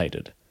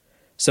incapacitated?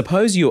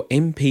 Suppose your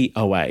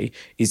MPOA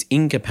is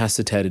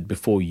incapacitated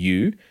before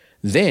you,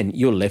 then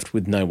you're left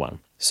with no one.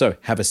 So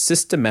have a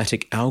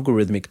systematic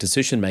algorithmic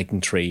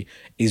decision-making tree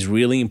is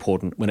really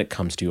important when it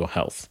comes to your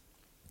health.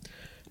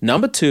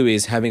 Number 2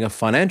 is having a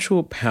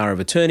financial power of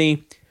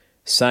attorney.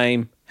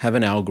 Same, have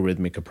an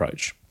algorithmic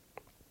approach.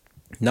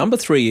 Number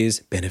 3 is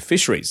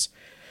beneficiaries.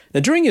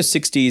 Now, during your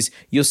 60s,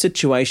 your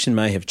situation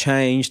may have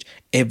changed,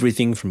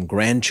 everything from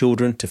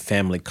grandchildren to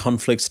family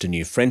conflicts to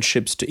new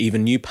friendships to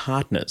even new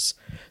partners.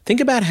 Think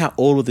about how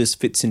all of this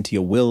fits into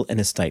your will and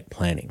estate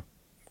planning.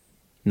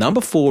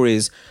 Number 4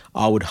 is,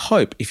 I would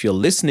hope if you're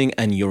listening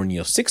and you're in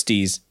your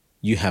 60s,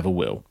 you have a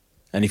will.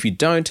 And if you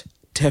don't,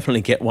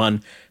 definitely get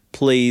one.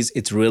 Please,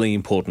 it's really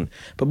important.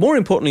 But more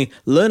importantly,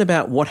 learn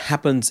about what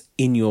happens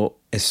in your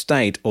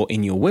estate or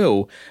in your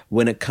will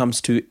when it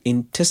comes to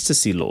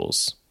intestacy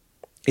laws.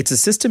 It's a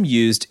system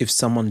used if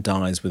someone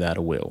dies without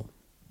a will.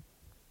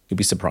 You'll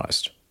be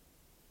surprised.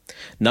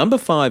 Number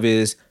 5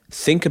 is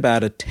think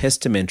about a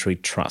testamentary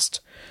trust.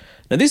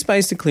 Now, this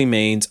basically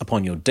means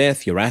upon your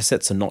death, your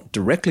assets are not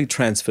directly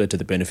transferred to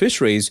the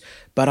beneficiaries,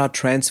 but are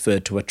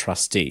transferred to a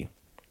trustee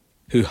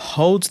who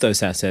holds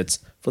those assets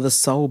for the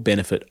sole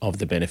benefit of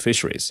the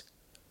beneficiaries.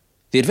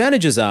 The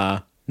advantages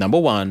are, number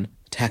 1,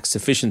 tax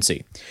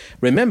efficiency.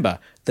 Remember,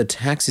 the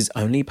tax is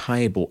only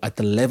payable at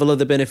the level of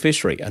the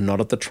beneficiary and not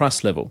at the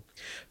trust level.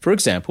 For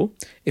example,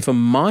 if a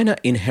minor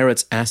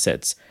inherits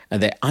assets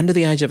and they're under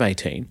the age of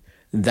 18,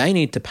 they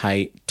need to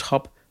pay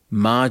top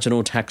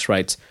marginal tax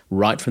rates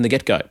right from the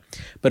get-go.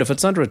 But if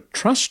it's under a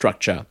trust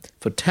structure,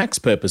 for tax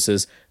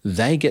purposes,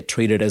 they get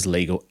treated as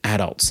legal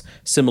adults,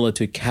 similar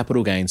to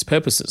capital gains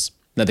purposes.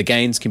 Now, the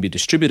gains can be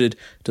distributed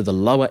to the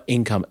lower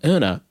income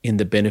earner in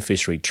the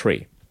beneficiary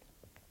tree.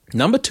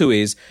 Number 2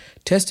 is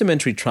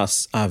testamentary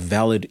trusts are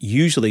valid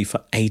usually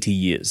for 80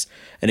 years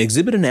and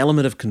exhibit an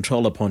element of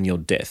control upon your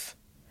death.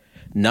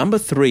 Number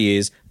 3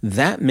 is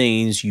that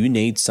means you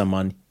need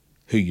someone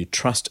who you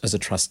trust as a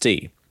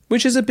trustee,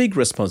 which is a big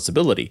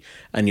responsibility,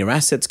 and your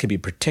assets can be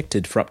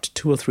protected for up to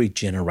 2 or 3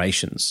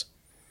 generations.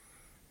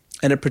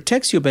 And it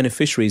protects your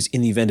beneficiaries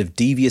in the event of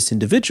devious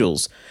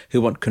individuals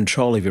who want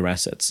control of your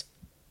assets.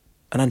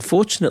 And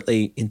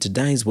unfortunately, in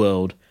today's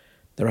world,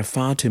 there are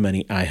far too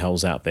many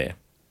a-holes out there.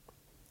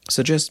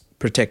 So just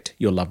protect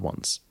your loved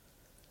ones.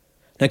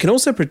 Now, it can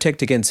also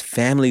protect against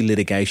family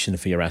litigation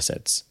for your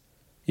assets.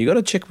 You've got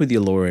to check with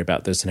your lawyer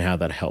about this and how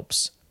that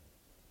helps.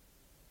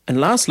 And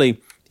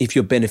lastly, if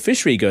your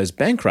beneficiary goes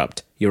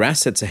bankrupt, your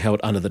assets are held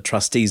under the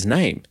trustee's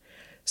name,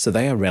 so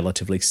they are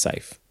relatively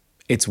safe.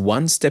 It's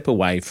one step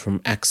away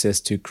from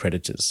access to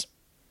creditors.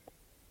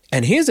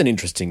 And here's an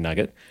interesting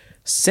nugget.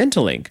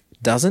 Centrelink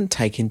doesn't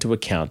take into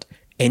account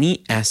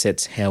any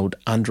assets held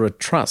under a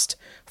trust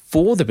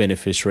for the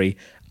beneficiary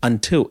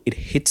until it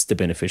hits the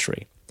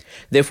beneficiary.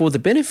 Therefore, the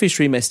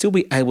beneficiary may still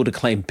be able to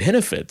claim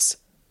benefits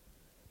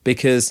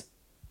because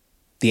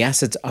the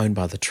assets owned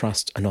by the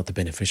trust are not the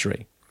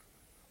beneficiary.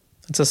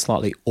 It's a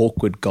slightly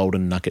awkward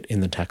golden nugget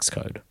in the tax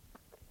code.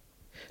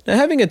 Now,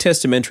 having a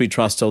testamentary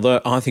trust,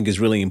 although I think is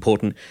really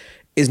important,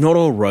 is not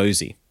all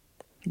rosy.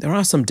 There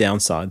are some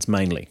downsides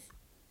mainly.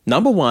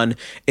 Number 1,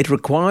 it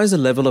requires a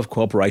level of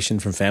cooperation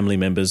from family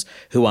members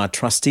who are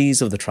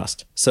trustees of the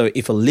trust. So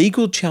if a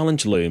legal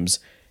challenge looms,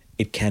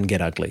 it can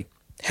get ugly.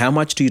 How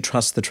much do you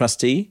trust the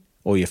trustee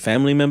or your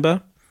family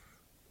member?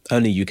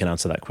 Only you can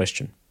answer that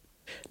question.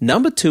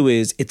 Number 2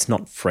 is it's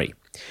not free.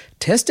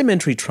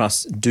 Testamentary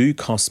trusts do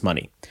cost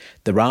money.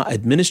 There are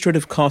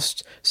administrative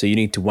costs, so you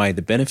need to weigh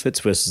the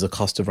benefits versus the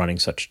cost of running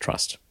such a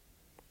trust.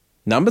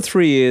 Number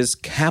 3 is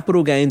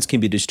capital gains can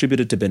be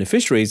distributed to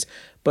beneficiaries,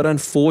 but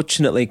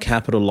unfortunately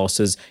capital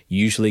losses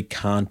usually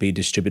can't be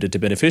distributed to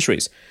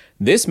beneficiaries.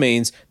 This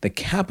means the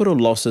capital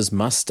losses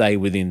must stay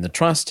within the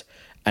trust,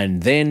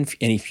 and then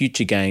any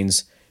future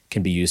gains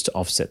can be used to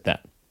offset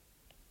that.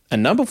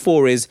 And number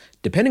 4 is,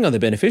 depending on the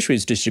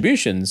beneficiary's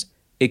distributions,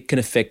 it can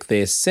affect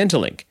their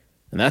Centrelink.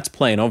 And that's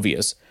plain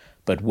obvious,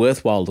 but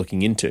worthwhile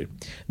looking into.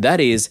 That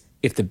is,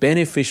 if the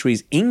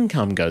beneficiary's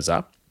income goes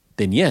up,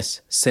 then yes,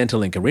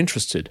 Centrelink are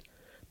interested.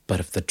 But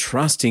if the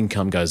trust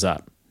income goes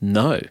up,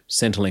 no,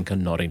 Centrelink are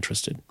not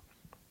interested.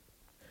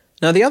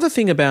 Now, the other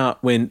thing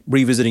about when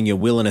revisiting your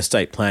will and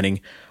estate planning,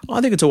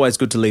 I think it's always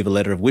good to leave a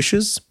letter of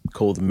wishes,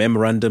 called the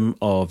Memorandum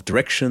of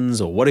Directions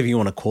or whatever you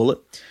want to call it,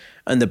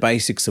 and the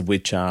basics of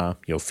which are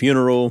your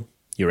funeral,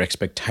 your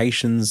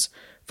expectations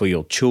for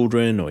your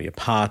children or your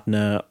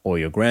partner or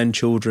your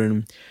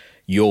grandchildren,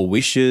 your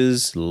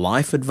wishes,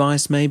 life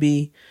advice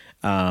maybe,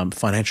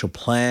 financial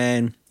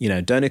plan.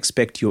 Don't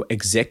expect your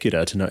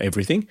executor to know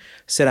everything.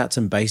 Set out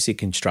some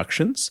basic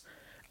instructions,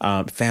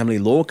 family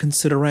law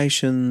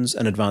considerations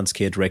and advanced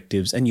care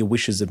directives, and your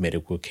wishes of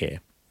medical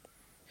care.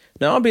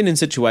 Now, I've been in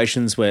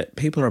situations where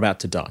people are about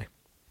to die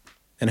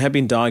and have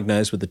been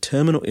diagnosed with a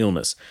terminal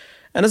illness.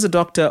 And as a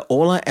doctor,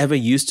 all I ever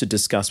used to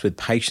discuss with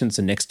patients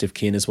and next of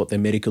kin is what their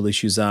medical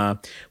issues are,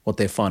 what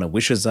their final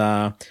wishes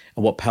are,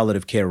 and what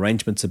palliative care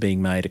arrangements are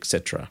being made,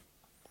 etc.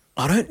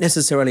 I don't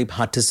necessarily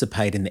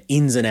participate in the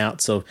ins and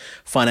outs of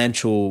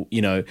financial,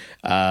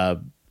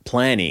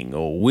 planning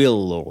or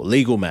will or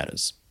legal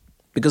matters,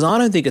 because I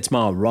don't think it's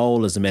my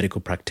role as a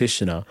medical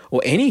practitioner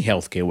or any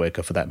healthcare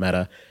worker for that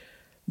matter.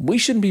 We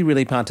shouldn't be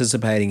really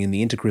participating in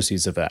the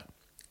intricacies of that.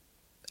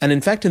 And in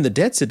fact, in the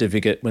death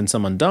certificate, when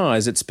someone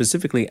dies, it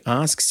specifically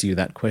asks you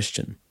that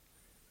question.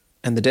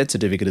 And the death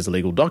certificate is a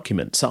legal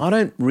document, so I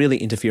don't really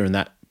interfere in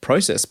that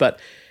process. But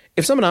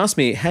if someone asks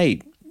me,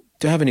 hey,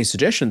 do you have any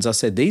suggestions? I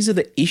said, these are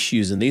the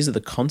issues and these are the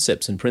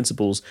concepts and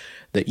principles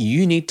that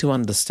you need to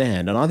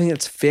understand. And I think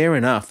it's fair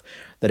enough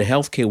that a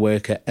healthcare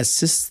worker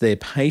assists their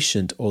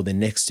patient or the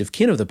next of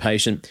kin of the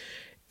patient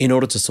in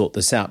order to sort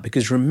this out.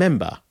 Because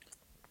remember,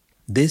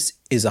 this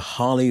is a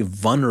highly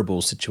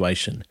vulnerable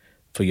situation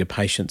for your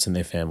patients and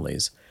their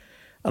families.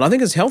 And I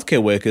think as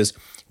healthcare workers,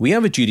 we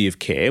have a duty of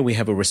care. We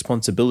have a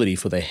responsibility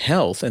for their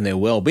health and their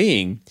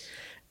well-being.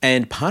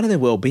 And part of their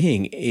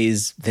well-being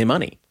is their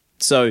money.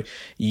 So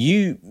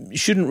you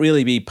shouldn't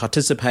really be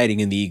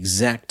participating in the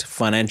exact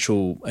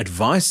financial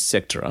advice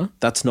sector.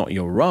 That's not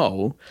your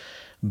role.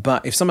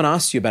 But if someone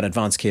asks you about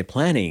advanced care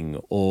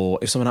planning, or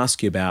if someone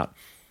asks you about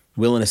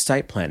will and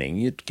estate planning,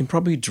 you can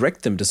probably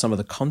direct them to some of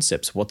the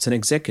concepts. What's an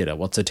executor?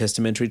 What's a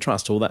testamentary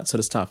trust? All that sort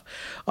of stuff.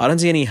 I don't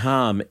see any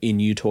harm in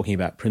you talking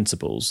about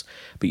principles,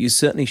 but you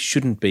certainly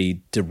shouldn't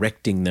be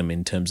directing them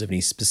in terms of any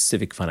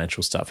specific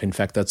financial stuff. In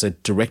fact, that's a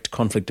direct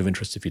conflict of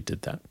interest if you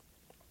did that.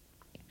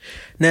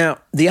 Now,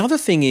 the other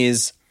thing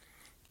is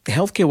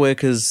healthcare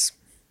workers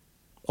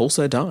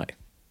also die.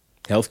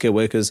 Healthcare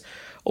workers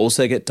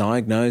also get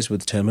diagnosed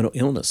with terminal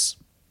illness.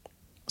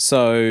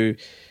 So,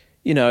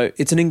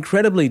 it's an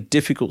incredibly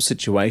difficult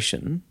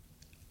situation,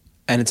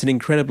 and it's an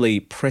incredibly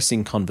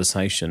pressing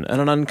conversation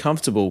and an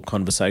uncomfortable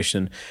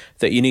conversation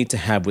that you need to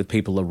have with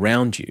people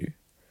around you.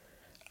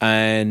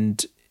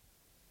 And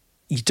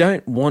you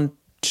don't want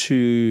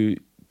to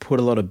put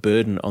a lot of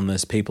burden on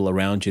those people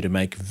around you to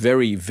make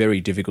very,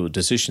 very difficult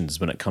decisions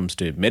when it comes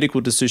to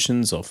medical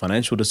decisions or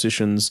financial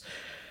decisions.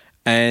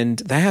 And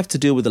they have to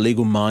deal with the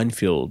legal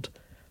minefield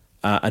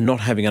and not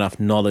having enough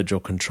knowledge or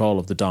control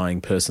of the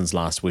dying person's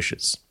last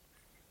wishes.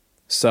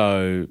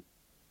 So,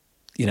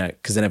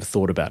 because they never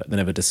thought about it, they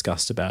never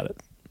discussed about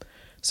it.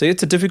 So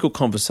it's a difficult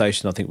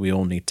conversation I think we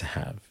all need to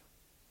have.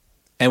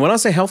 And when I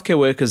say healthcare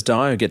workers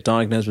die or get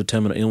diagnosed with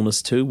terminal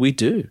illness too, we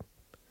do.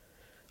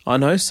 I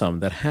know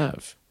some that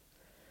have.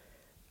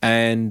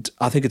 And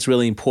I think it's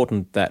really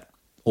important that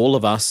all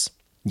of us,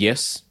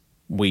 yes,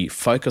 we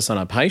focus on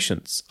our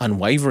patients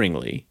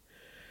unwaveringly,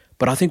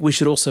 but I think we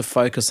should also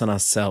focus on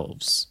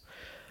ourselves.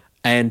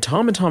 And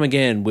time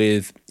again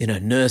with,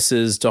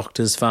 nurses,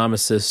 doctors,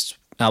 pharmacists,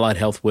 allied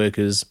health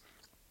workers,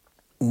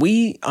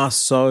 we are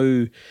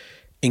so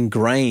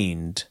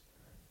ingrained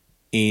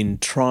in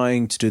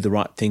trying to do the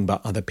right thing by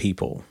other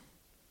people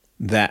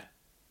that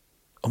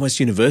almost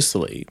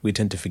universally we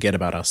tend to forget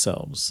about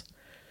ourselves.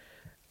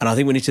 And I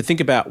think we need to think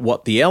about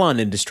what the airline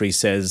industry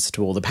says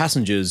to all the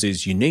passengers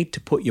is you need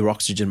to put your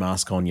oxygen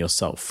mask on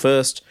yourself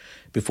first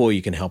before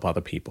you can help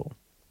other people.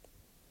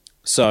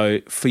 So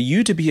for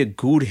you to be a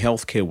good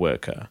healthcare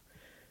worker,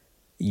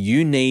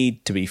 you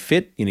need to be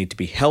fit, you need to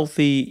be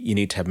healthy, you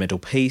need to have mental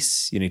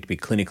peace, you need to be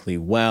clinically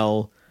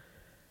well,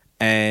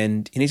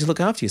 and you need to look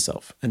after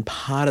yourself. And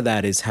part of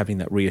that is having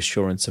that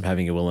reassurance of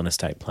having a will and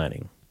estate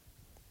planning,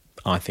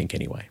 I think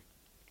anyway.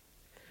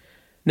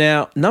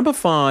 Now, number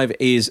 5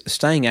 is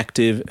staying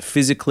active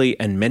physically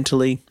and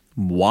mentally.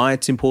 Why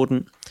it's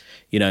important.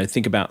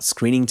 Think about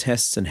screening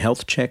tests and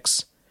health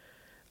checks.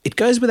 It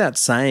goes without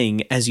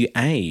saying, as you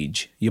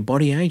age, your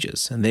body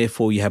ages, and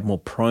therefore you have more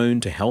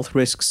prone to health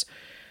risks.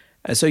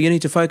 So you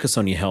need to focus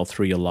on your health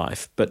through your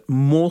life, but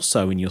more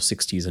so in your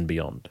 60s and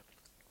beyond.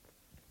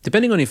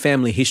 Depending on your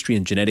family history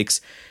and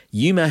genetics,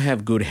 you may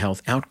have good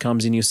health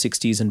outcomes in your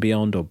 60s and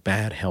beyond or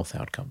bad health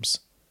outcomes.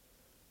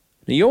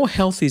 Now, your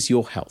health is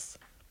your health.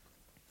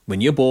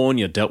 When you're born,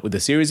 you're dealt with a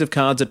series of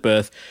cards at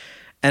birth,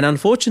 and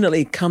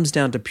unfortunately it comes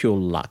down to pure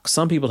luck.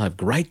 Some people have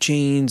great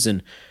genes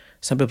and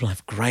some people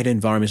have great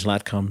environmental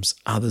outcomes,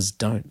 others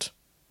don't.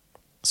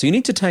 So you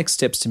need to take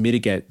steps to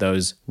mitigate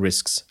those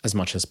risks as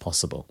much as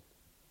possible.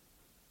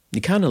 You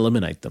can't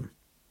eliminate them.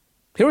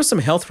 Here are some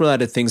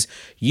health-related things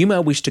you may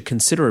wish to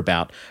consider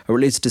about or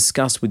at least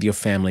discuss with your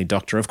family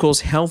doctor. Of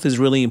course, health is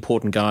really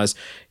important, guys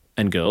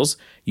and girls.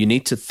 You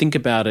need to think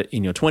about it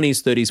in your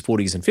 20s, 30s,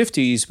 40s, and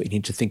 50s, but you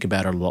need to think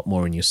about it a lot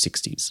more in your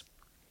 60s.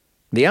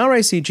 The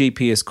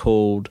RACGP has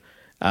called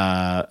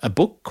a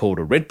book called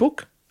a Red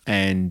Book,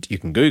 and you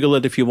can Google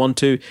it if you want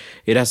to.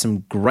 It has some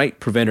great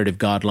preventative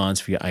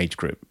guidelines for your age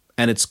group,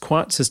 and it's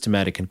quite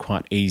systematic and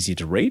quite easy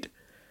to read.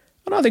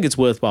 And I think it's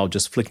worthwhile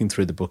just flicking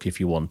through the book if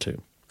you want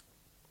to.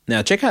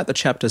 Now, check out the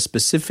chapter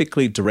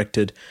specifically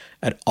directed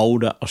at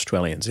older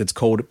Australians. It's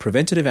called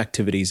Preventative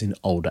Activities in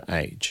Older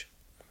Age.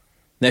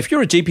 Now, if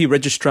you're a GP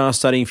registrar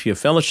studying for your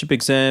fellowship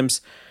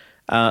exams,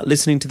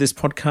 listening to this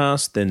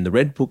podcast, then the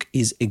Red Book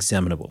is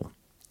examinable.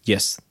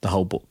 Yes, the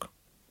whole book.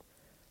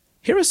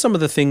 Here are some of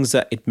the things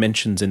that it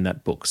mentions in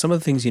that book, some of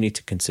the things you need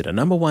to consider.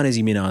 Number 1 is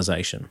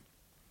immunisation.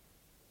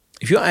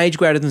 If you're age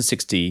greater than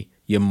 60,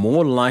 you're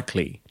more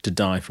likely to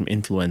die from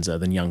influenza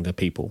than younger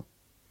people.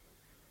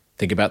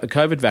 Think about the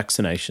COVID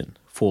vaccination,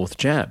 4th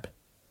jab.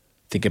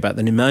 Think about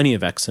the pneumonia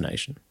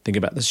vaccination. Think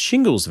about the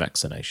shingles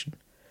vaccination.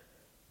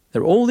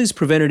 There are all these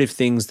preventative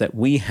things that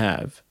we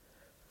have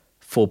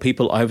for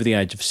people over the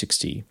age of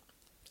 60,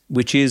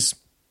 which is,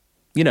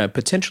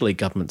 potentially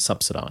government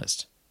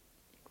subsidised.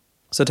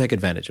 So take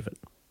advantage of it.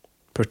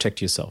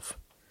 Protect yourself.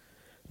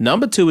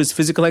 Number 2 is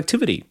physical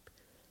activity.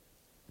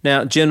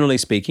 Now, generally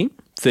speaking,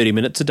 30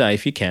 minutes a day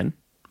if you can,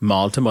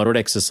 mild to moderate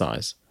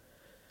exercise.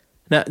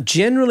 Now,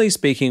 generally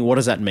speaking, what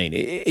does that mean?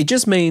 It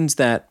just means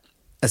that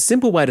a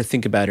simple way to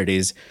think about it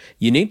is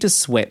you need to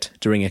sweat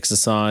during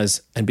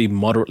exercise and be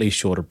moderately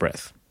short of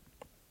breath.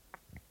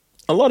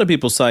 A lot of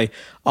people say,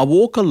 I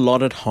walk a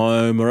lot at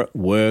home or at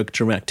work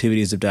during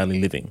activities of daily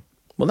living.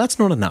 Well, that's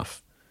not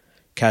enough.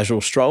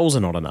 Casual strolls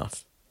are not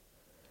enough.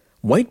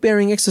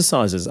 Weight-bearing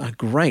exercises are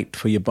great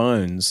for your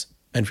bones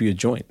and for your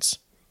joints.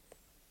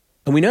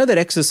 And we know that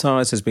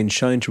exercise has been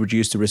shown to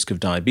reduce the risk of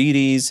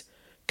diabetes,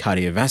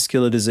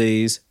 cardiovascular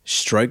disease,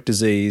 stroke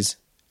disease,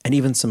 and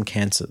even some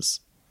cancers.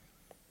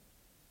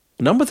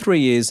 Number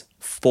 3 is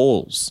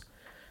falls.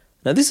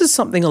 Now, this is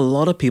something a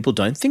lot of people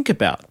don't think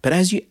about, but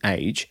as you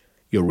age,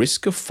 your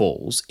risk of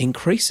falls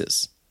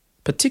increases,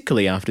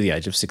 particularly after the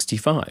age of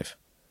 65.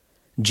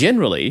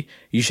 Generally,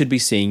 you should be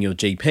seeing your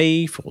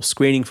GP for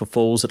screening for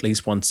falls at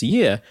least once a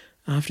year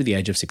after the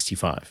age of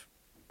 65.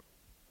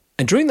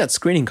 And during that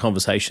screening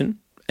conversation,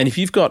 and if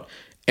you've got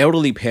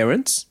elderly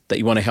parents that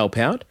you want to help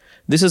out,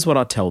 this is what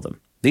I tell them.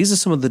 These are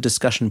some of the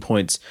discussion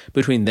points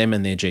between them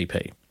and their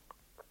GP.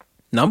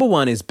 Number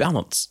one is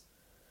balance.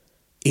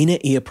 Inner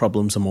ear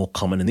problems are more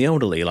common in the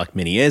elderly, like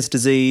Meniere's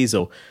disease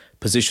or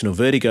positional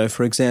vertigo,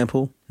 for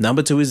example.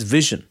 Number two is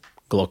vision,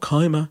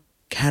 glaucoma,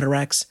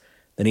 cataracts.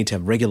 They need to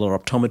have regular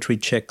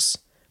optometry checks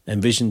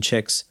and vision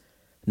checks.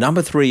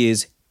 Number three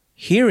is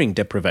hearing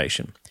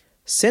deprivation.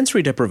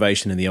 Sensory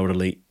deprivation in the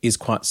elderly is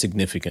quite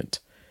significant.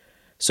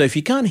 So if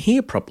you can't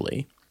hear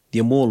properly,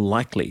 you're more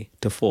likely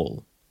to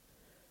fall.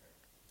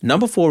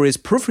 Number four is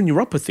peripheral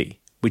neuropathy,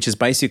 which is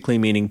basically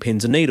meaning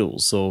pins and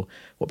needles, or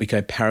what we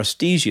call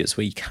paresthesias,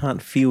 where you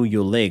can't feel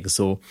your legs,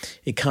 or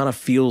it kind of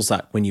feels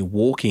like when you're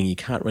walking, you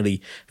can't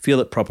really feel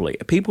it properly.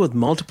 People with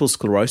multiple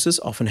sclerosis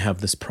often have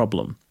this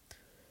problem.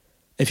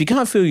 If you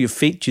can't feel your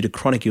feet due to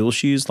chronic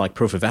issues like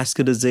peripheral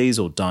vascular disease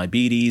or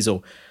diabetes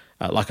or,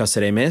 like I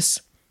said,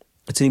 MS,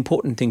 it's an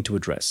important thing to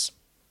address.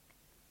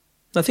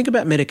 Now think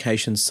about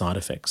medication side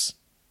effects.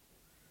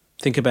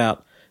 Think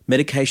about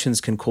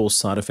medications can cause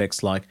side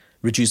effects like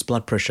reduced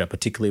blood pressure,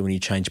 particularly when you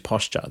change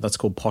posture. That's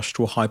called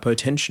postural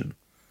hypotension.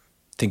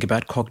 Think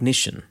about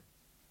cognition.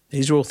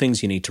 These are all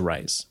things you need to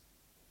raise.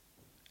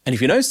 And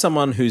if you know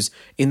someone who's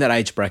in that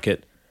age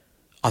bracket,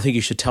 I think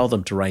you should tell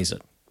them to raise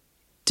it.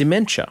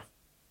 Dementia.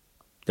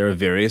 There are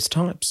various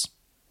types.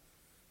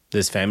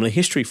 There's family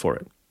history for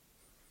it.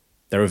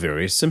 There are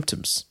various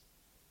symptoms.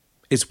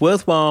 It's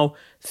worthwhile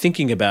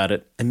thinking about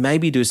it and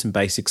maybe do some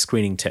basic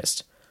screening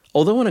tests.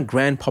 Although on a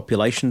grand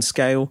population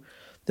scale,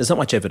 there's not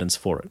much evidence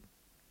for it.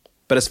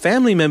 But as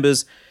family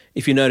members,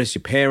 if you notice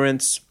your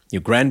parents,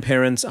 your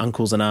grandparents,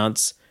 uncles and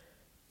aunts,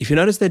 if you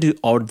notice they do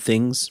odd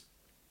things,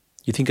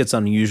 you think it's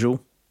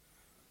unusual,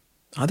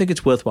 I think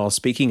it's worthwhile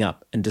speaking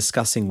up and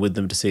discussing with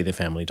them to see their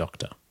family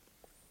doctor.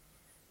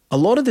 A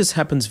lot of this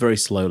happens very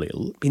slowly,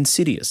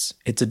 insidious.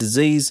 It's a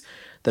disease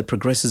that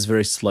progresses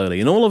very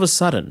slowly. And all of a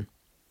sudden,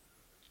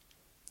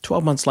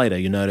 12 months later,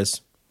 you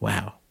notice,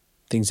 wow,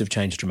 things have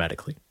changed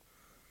dramatically.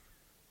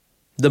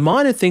 The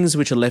minor things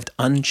which are left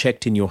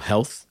unchecked in your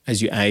health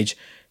as you age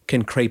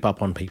can creep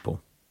up on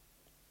people.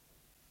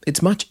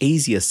 It's much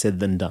easier said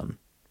than done,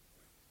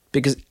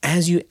 because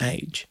as you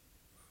age,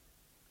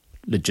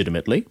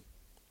 legitimately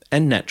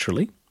and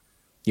naturally,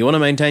 you want to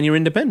maintain your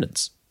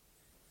independence.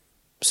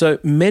 So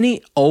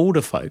many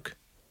older folk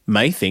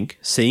may think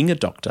seeing a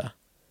doctor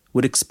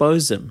would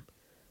expose them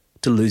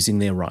to losing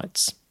their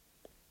rights,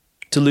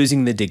 to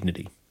losing their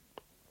dignity.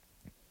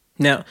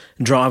 Now,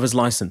 driver's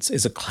license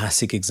is a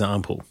classic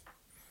example.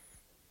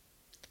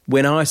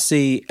 When I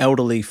see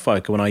elderly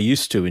folk, when I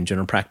used to in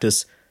general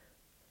practice,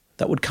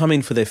 that would come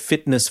in for their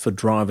fitness for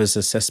driver's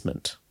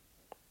assessment.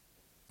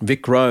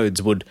 Vic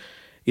Roads would,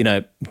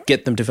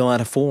 get them to fill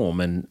out a form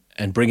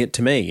and bring it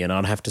to me, and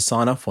I'd have to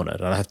sign off on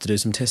it. I'd have to do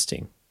some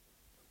testing.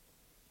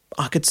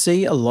 I could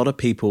see a lot of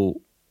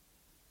people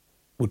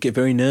would get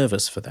very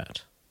nervous for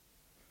that.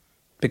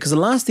 Because the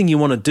last thing you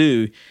want to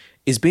do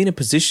is be in a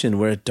position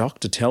where a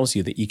doctor tells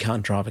you that you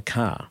can't drive a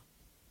car.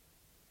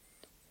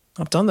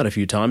 I've done that a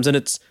few times, and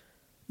it's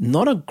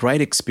not a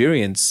great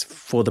experience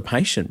for the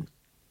patient,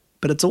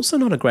 but it's also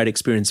not a great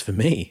experience for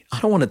me. I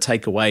don't want to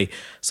take away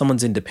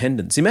someone's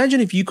independence. Imagine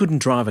if you couldn't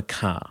drive a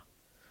car.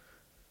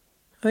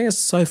 I think it's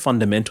so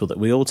fundamental that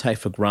we all take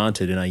for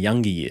granted in our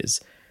younger years.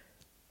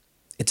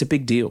 It's a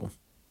big deal.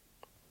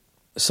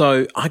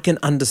 So I can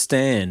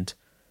understand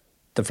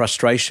the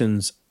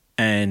frustrations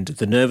and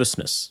the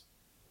nervousness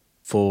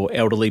for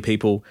elderly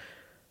people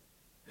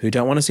who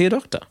don't want to see a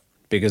doctor,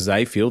 because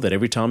they feel that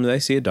every time they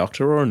see a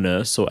doctor or a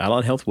nurse or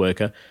allied health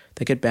worker,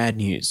 they get bad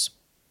news.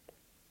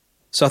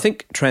 So I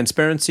think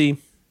transparency,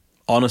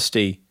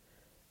 honesty,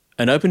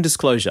 and open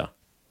disclosure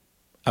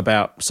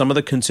about some of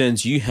the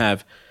concerns you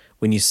have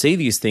when you see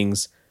these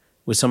things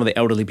with some of the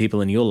elderly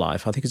people in your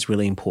life, I think it's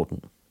really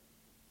important.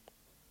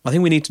 I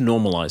think we need to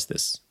normalise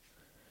this,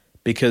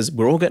 because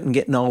we're all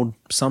getting old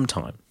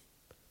sometime.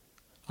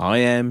 I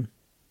am,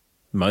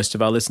 most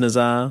of our listeners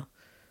are,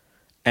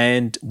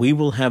 and we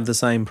will have the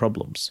same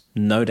problems,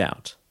 no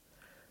doubt.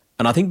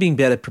 And I think being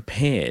better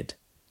prepared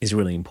is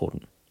really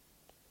important.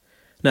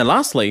 Now,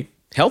 lastly,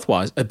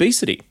 health-wise,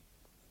 obesity.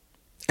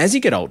 As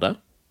you get older,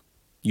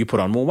 you put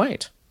on more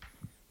weight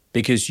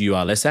because you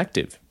are less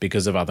active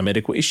because of other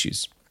medical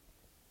issues.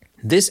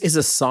 This is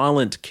a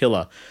silent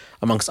killer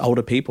amongst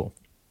older people.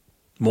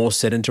 More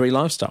sedentary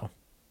lifestyle.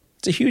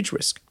 It's a huge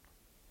risk.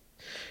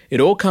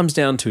 It all comes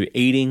down to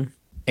eating,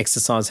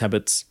 exercise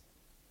habits,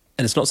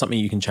 and it's not something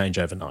you can change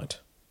overnight.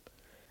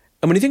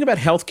 And when you think about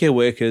healthcare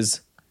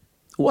workers,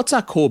 what's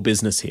our core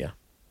business here?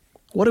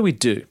 What do we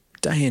do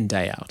day in,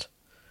 day out?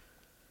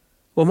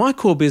 Well, my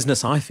core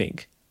business, I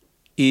think,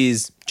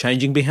 is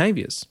changing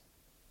behaviours.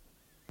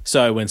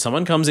 So when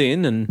someone comes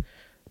in and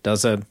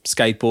does a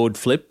skateboard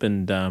flip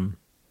and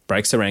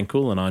breaks their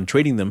ankle and I'm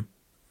treating them,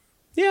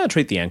 I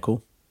treat the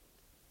ankle.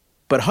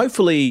 But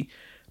hopefully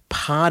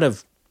part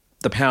of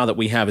the power that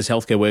we have as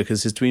healthcare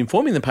workers is to be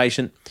informing the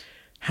patient,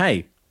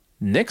 hey,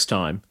 next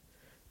time,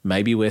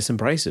 maybe wear some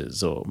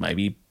braces, or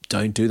maybe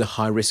don't do the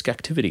high-risk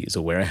activities,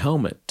 or wear a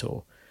helmet,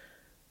 or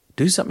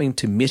do something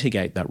to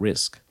mitigate that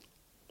risk.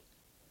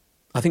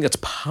 I think that's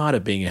part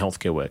of being a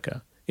healthcare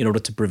worker in order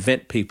to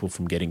prevent people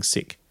from getting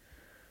sick.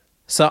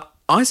 So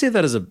I see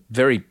that as a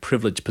very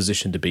privileged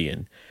position to be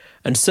in.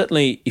 And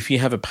certainly if you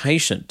have a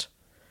patient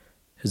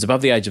who's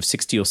above the age of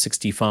 60 or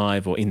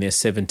 65 or in their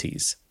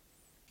 70s,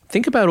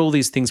 think about all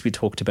these things we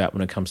talked about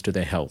when it comes to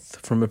their health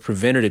from a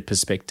preventative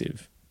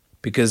perspective.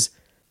 Because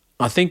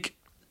I think,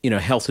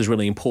 health is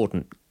really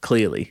important,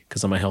 clearly,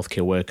 because I'm a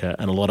healthcare worker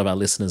and a lot of our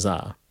listeners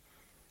are.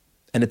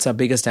 And it's our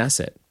biggest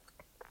asset.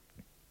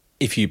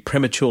 If you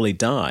prematurely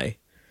die,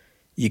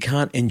 you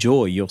can't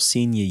enjoy your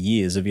senior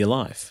years of your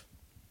life.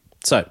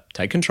 So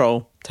take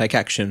control, take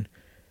action,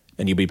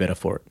 and you'll be better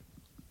for it.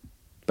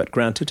 But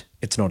granted,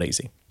 it's not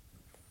easy.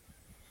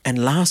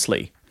 And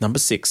lastly, number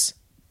 6,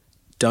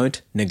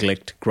 don't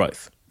neglect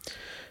growth.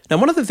 Now,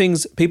 one of the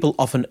things people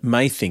often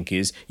may think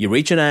is you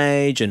reach an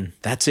age and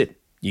that's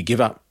it. You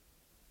give up.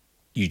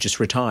 You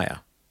just retire.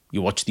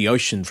 You watch the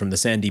ocean from the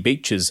sandy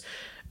beaches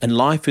and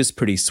life is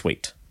pretty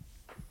sweet.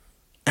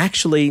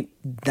 Actually,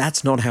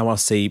 that's not how I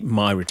see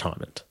my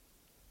retirement.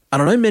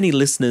 And I know many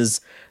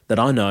listeners that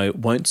I know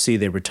won't see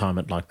their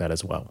retirement like that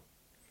as well.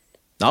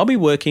 I'll be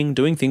working,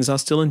 doing things I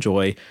still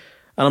enjoy,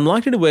 and I'm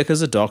likely to work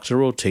as a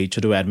doctor or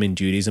teacher to admin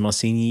duties in my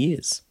senior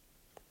years.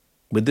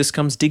 With this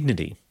comes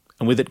dignity,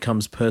 and with it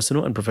comes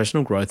personal and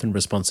professional growth and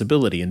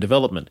responsibility and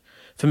development.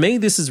 For me,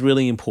 this is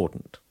really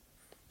important,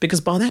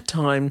 because by that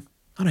time,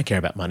 I don't care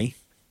about money.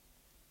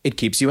 It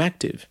keeps you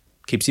active,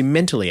 keeps you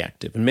mentally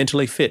active and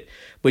mentally fit,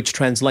 which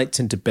translates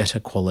into better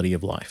quality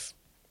of life.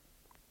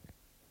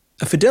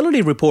 A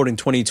Fidelity report in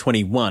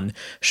 2021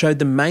 showed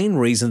the main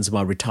reasons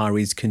why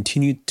retirees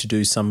continued to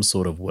do some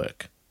sort of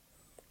work.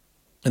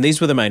 And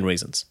these were the main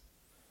reasons.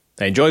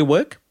 They enjoy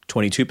work,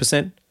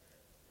 22%.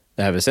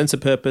 They have a sense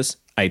of purpose,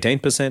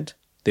 18%.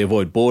 They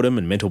avoid boredom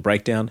and mental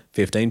breakdown,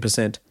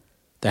 15%.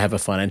 They have a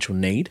financial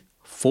need,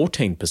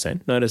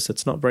 14%. Notice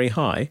it's not very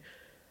high.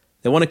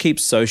 They want to keep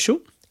social,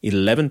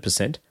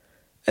 11%.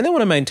 And they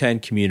want to maintain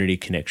community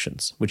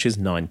connections, which is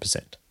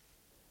 9%.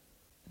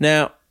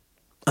 Now,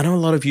 I know a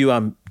lot of you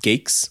are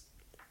geeks,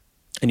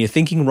 and you're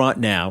thinking right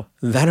now,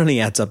 that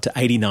only adds up to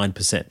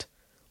 89%.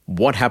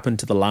 What happened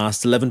to the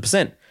last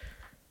 11%?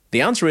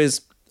 The answer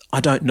is, I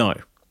don't know.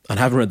 I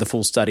haven't read the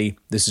full study.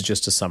 This is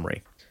just a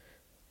summary.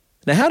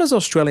 Now, how does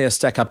Australia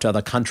stack up to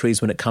other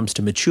countries when it comes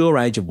to mature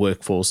age of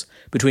workforce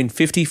between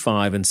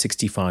 55 and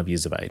 65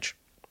 years of age?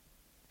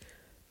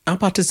 Our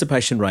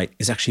participation rate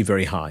is actually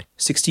very high,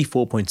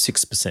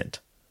 64.6%.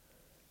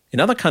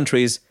 In other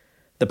countries,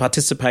 the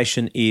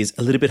participation is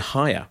a little bit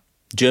higher.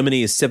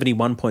 Germany is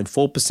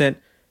 71.4%,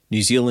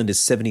 New Zealand is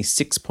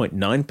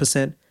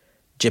 76.9%,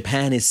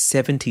 Japan is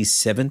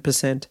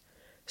 77%,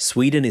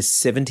 Sweden is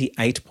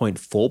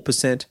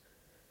 78.4%,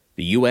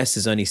 the US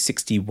is only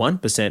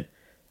 61%,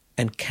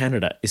 and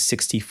Canada is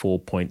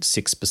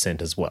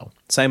 64.6% as well,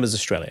 same as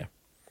Australia.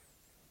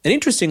 And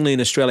interestingly, in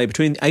Australia,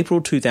 between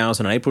April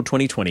 2000 and April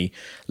 2020,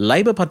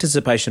 labour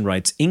participation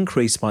rates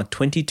increased by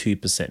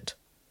 22%.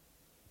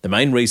 The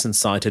main reasons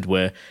cited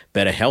were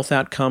better health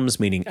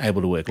outcomes, meaning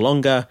able to work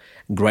longer,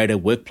 greater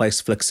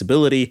workplace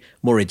flexibility,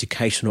 more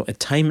educational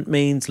attainment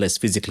means, less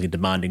physically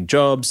demanding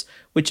jobs,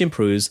 which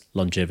improves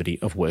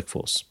longevity of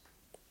workforce.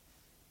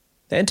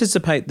 They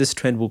anticipate this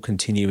trend will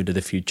continue into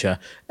the future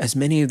as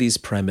many of these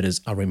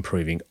parameters are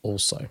improving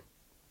also.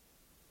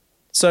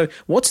 So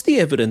what's the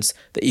evidence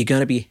that you're going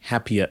to be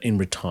happier in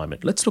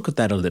retirement? Let's look at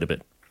that a little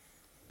bit.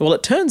 Well,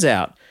 it turns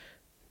out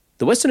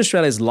the Western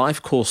Australia's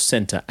Life Course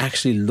Centre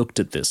actually looked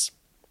at this.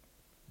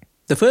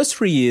 The first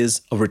 3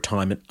 years of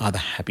retirement are the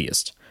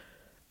happiest,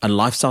 and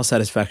lifestyle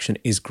satisfaction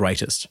is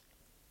greatest.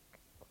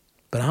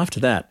 But after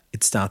that,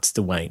 it starts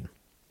to wane.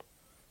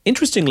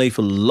 Interestingly,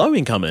 for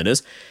low-income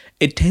earners,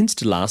 it tends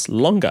to last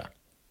longer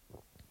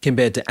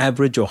compared to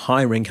average or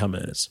higher income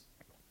earners.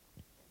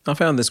 I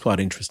found this quite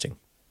interesting.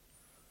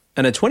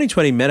 And a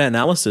 2020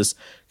 meta-analysis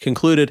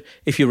concluded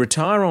if you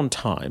retire on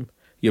time,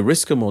 your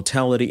risk of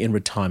mortality in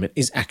retirement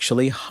is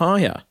actually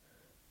higher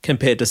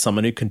compared to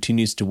someone who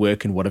continues to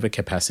work in whatever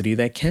capacity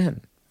they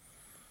can.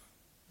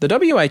 The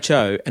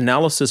WHO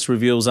analysis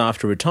reveals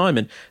after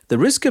retirement, the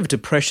risk of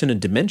depression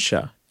and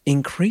dementia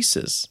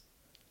increases,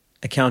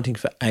 accounting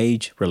for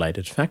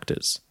age-related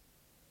factors.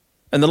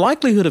 And the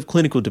likelihood of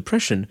clinical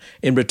depression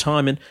in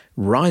retirement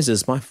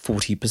rises by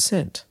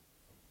 40%.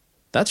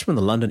 That's from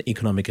the London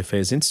Economic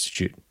Affairs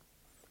Institute.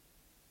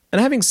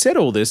 And having said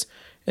all this,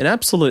 in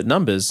absolute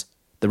numbers,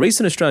 the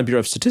recent Australian Bureau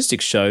of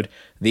Statistics showed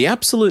the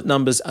absolute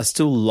numbers are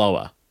still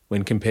lower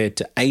when compared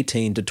to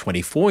 18 to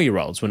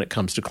 24-year-olds when it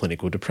comes to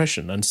clinical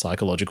depression and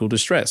psychological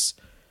distress.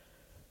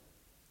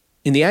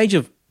 In the age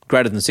of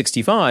greater than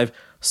 65,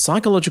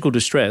 psychological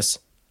distress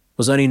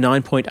was only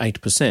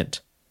 9.8%.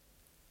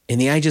 In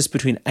the ages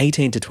between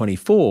 18 to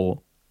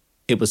 24,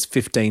 it was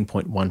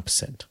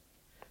 15.1%.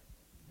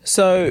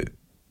 So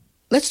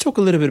let's talk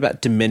a little bit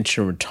about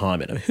dementia and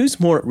retirement. Who's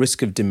more at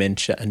risk of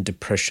dementia and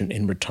depression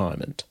in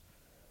retirement?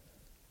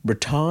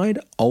 Retired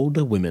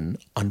older women,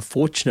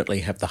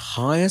 unfortunately, have the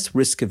highest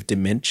risk of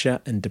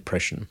dementia and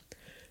depression.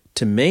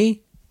 To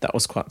me, that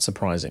was quite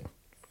surprising.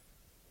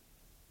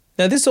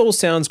 Now, this all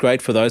sounds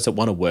great for those that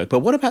want to work, but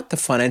what about the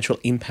financial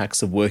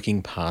impacts of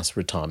working past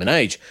retirement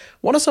age?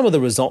 What are some of the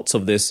results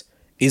of this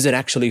Is it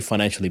actually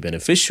financially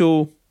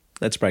beneficial?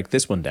 Let's break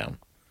this one down.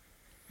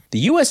 The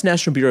US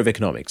National Bureau of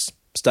Economics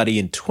study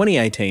in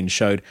 2018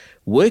 showed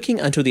working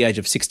until the age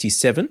of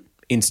 67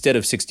 instead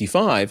of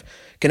 65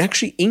 can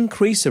actually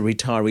increase a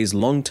retiree's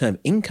long-term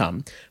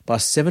income by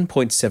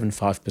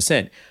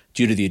 7.75%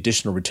 due to the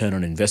additional return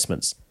on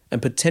investments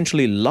and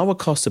potentially lower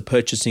cost of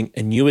purchasing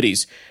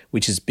annuities,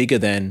 which is bigger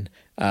than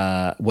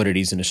what it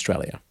is in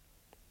Australia.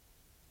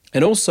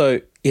 And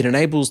also, it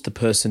enables the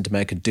person to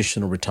make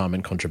additional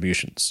retirement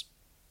contributions.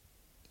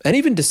 And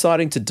even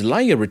deciding to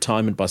delay your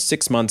retirement by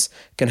 6 months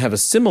can have a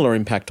similar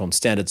impact on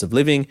standards of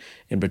living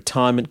in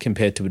retirement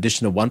compared to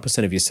additional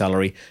 1% of your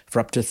salary for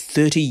up to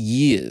 30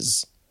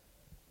 years.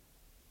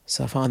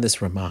 So I find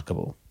this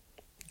remarkable.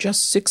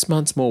 Just 6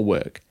 months more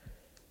work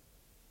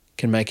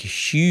can make a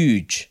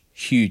huge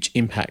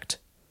impact.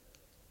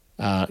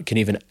 Can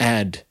even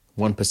add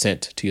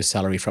 1% to your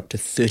salary for up to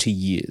 30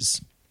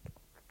 years.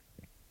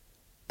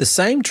 The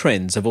same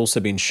trends have also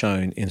been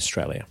shown in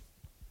Australia.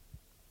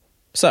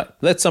 So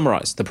let's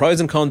summarise the pros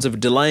and cons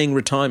of delaying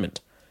retirement.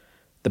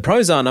 The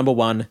pros are, number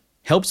 1,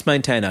 helps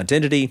maintain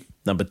identity.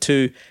 Number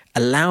 2,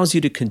 allows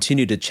you to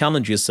continue to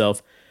challenge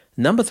yourself.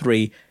 Number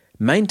 3,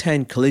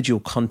 maintain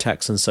collegial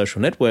contacts and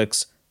social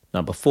networks.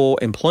 Number 4,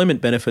 employment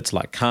benefits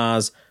like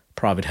cars,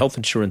 private health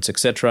insurance,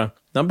 etc.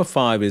 Number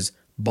 5 is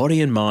body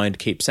and mind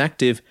keeps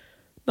active.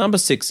 Number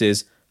 6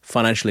 is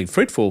financially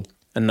fruitful.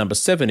 And number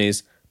 7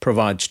 is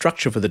provide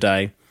structure for the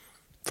day.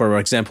 For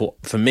example,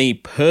 for me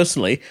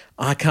personally,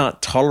 I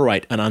can't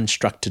tolerate an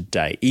unstructured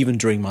day, even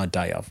during my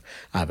day off.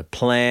 I have a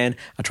plan,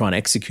 I try and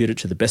execute it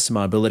to the best of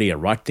my ability, I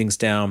write things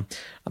down,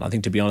 and I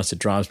think, to be honest, it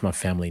drives my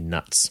family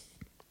nuts.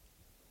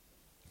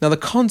 Now, the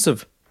cons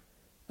of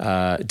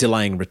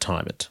delaying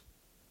retirement.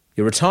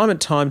 Your retirement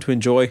time to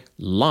enjoy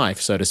life,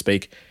 so to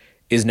speak,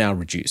 is now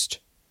reduced.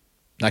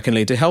 That can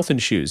lead to health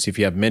issues if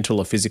you have mental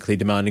or physically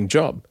demanding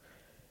job.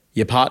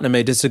 Your partner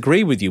may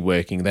disagree with you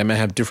working, they may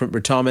have different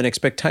retirement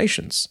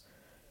expectations.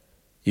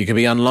 You could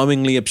be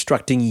unknowingly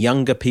obstructing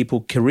younger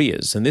people's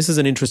careers. And this is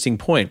an interesting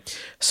point,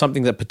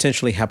 something that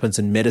potentially happens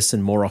in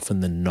medicine more often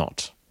than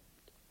not.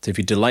 So if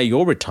you delay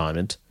your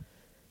retirement,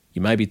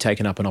 you may be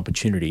taking up an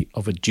opportunity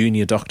of a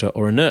junior doctor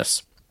or a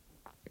nurse.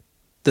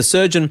 The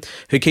surgeon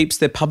who keeps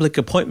their public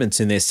appointments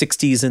in their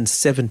 60s and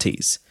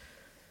 70s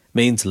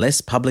means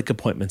less public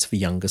appointments for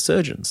younger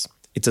surgeons.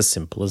 It's as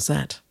simple as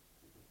that.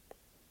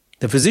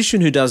 The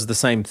physician who does the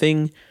same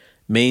thing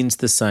means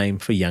the same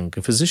for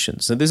younger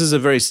physicians. And this is a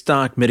very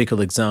stark medical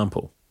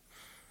example.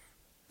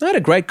 I had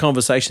a great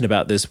conversation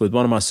about this with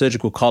one of my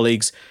surgical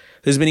colleagues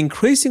who's been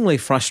increasingly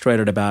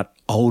frustrated about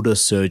older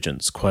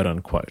surgeons, quote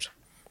unquote,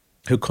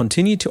 who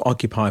continue to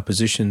occupy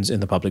positions in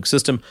the public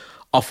system,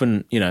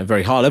 often,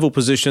 very high-level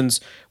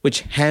positions,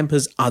 which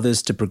hampers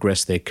others to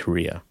progress their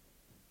career.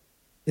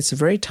 It's a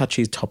very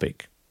touchy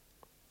topic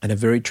and a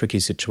very tricky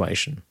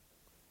situation.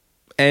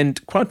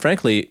 And quite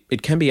frankly,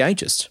 it can be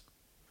ageist.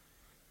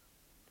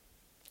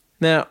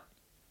 Now,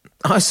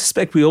 I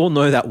suspect we all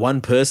know that one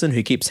person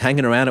who keeps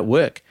hanging around at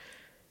work,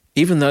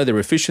 even though their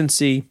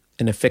efficiency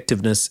and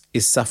effectiveness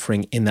is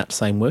suffering in that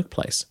same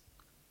workplace.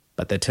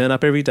 But they turn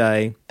up every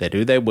day, they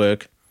do their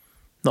work,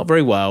 not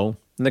very well,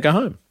 and they go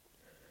home.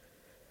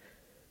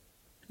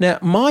 Now,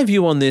 my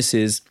view on this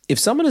is, if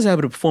someone is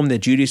able to perform their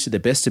duties to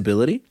their best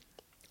ability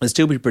and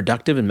still be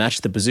productive and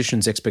match the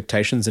position's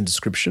expectations and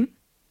description,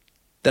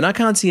 then I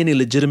can't see any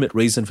legitimate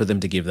reason for them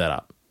to give that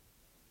up.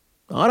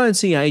 I don't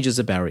see age as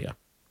a barrier.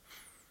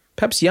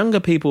 Perhaps younger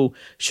people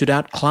should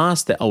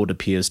outclass their older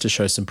peers to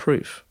show some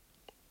proof.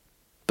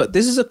 But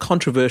this is a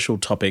controversial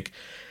topic,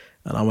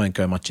 and I won't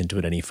go much into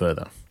it any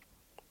further.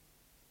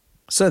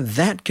 So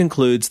that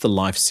concludes the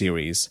Life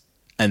series,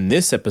 and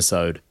this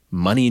episode,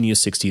 Money in Your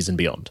 60s and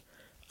Beyond.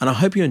 And I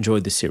hope you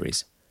enjoyed this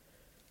series.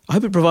 I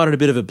hope it provided a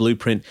bit of a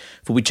blueprint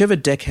for whichever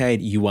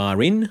decade you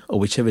are in or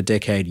whichever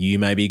decade you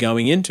may be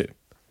going into.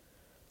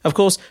 Of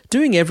course,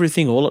 doing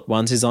everything all at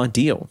once is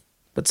ideal.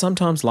 But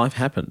sometimes life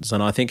happens,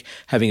 and I think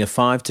having a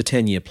 5 to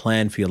 10 year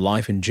plan for your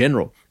life in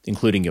general,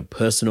 including your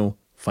personal,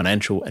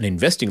 financial, and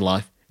investing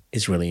life,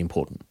 is really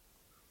important.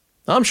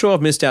 I'm sure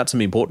I've missed out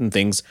some important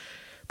things,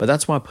 but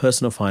that's why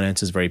personal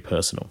finance is very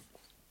personal.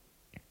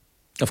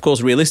 Of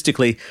course,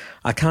 realistically,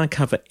 I can't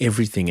cover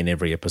everything in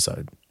every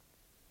episode.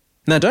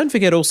 Now, don't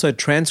forget also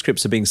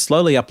transcripts are being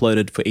slowly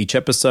uploaded for each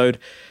episode,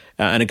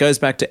 and it goes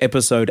back to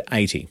episode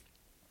 80.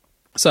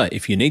 So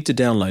if you need to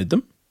download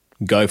them,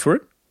 go for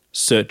it,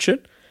 search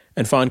it,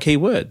 and find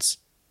keywords.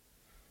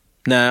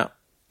 Now,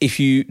 if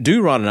you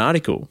do write an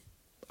article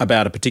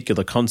about a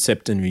particular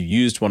concept and you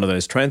used one of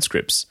those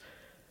transcripts,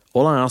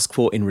 all I ask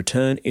for in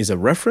return is a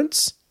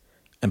reference,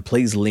 and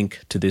please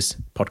link to this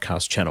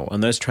podcast channel.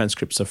 And those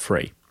transcripts are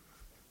free.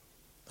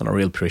 And I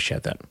really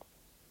appreciate that.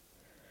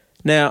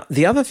 Now,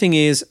 the other thing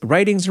is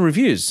ratings and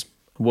reviews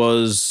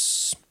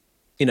was,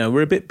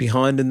 we're a bit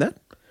behind in that.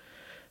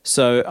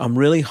 So I'm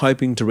really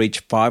hoping to reach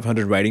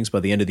 500 ratings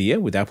by the end of the year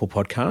with Apple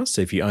Podcasts.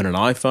 So if you own an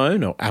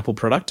iPhone or Apple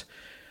product,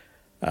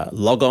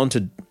 log on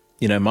to,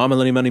 My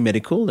Millennial Money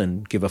Medical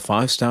and give a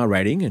 5-star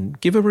rating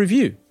and give a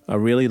review. I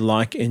really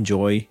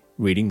enjoy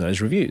reading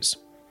those reviews.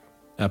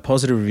 A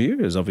positive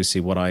review is obviously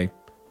what I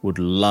would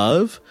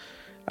love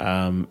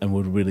and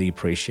would really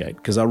appreciate,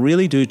 because I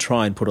really do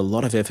try and put a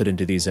lot of effort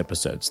into these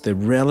episodes. They're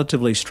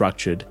relatively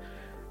structured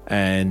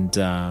and,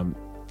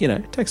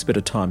 it takes a bit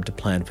of time to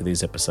plan for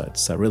these episodes.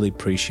 So I really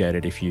appreciate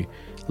it if you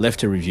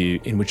left a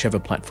review in whichever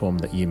platform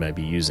that you may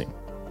be using.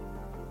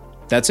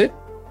 That's it.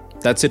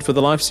 That's it for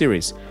the live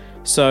series.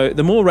 So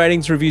the more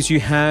ratings reviews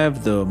you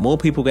have, the more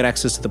people get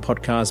access to the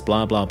podcast,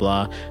 blah, blah,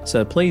 blah.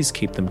 So please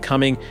keep them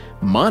coming.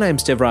 My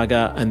name's Dev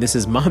Raga, and this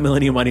is My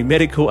Millennial Money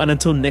Medical. And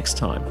until next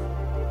time,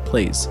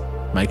 please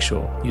make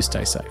sure you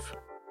stay safe.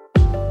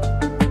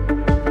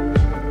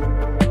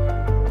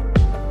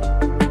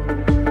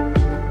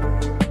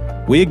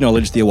 We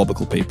acknowledge the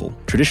Awabakal people,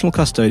 traditional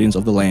custodians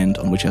of the land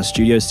on which our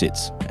studio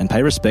sits, and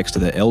pay respects to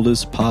their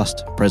elders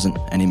past, present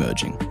and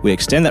emerging. We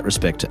extend that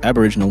respect to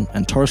Aboriginal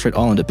and Torres Strait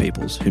Islander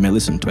peoples who may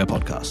listen to our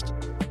podcast.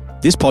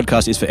 This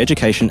podcast is for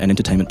education and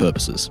entertainment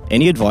purposes.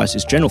 Any advice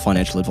is general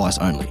financial advice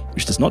only,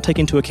 which does not take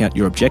into account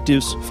your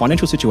objectives,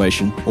 financial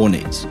situation, or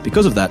needs.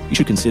 Because of that, you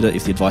should consider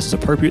if the advice is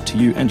appropriate to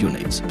you and your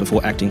needs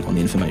before acting on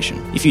the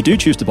information. If you do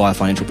choose to buy a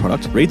financial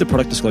product, read the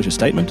product disclosure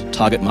statement,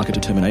 target market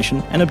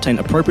determination, and obtain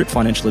appropriate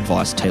financial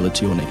advice tailored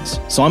to your needs.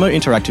 Simo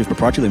Interactive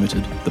Proprietary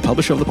Limited, the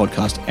publisher of the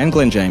podcast, and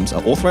Glenn James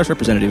are authorised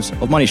representatives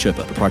of Money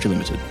Sherpa Proprietary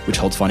Limited, which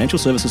holds financial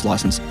services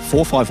license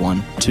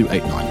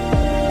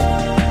 451289.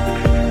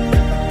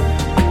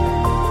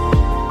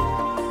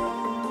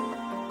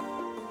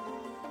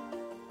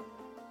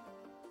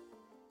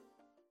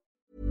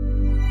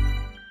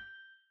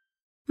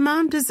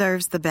 Mom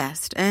deserves the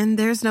best, and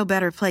there's no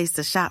better place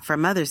to shop for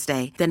Mother's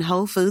Day than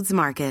Whole Foods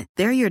Market.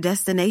 They're your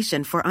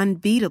destination for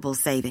unbeatable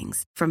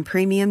savings, from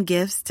premium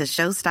gifts to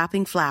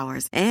show-stopping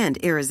flowers and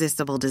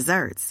irresistible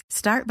desserts.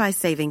 Start by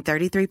saving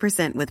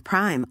 33% with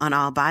Prime on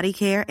all body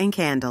care and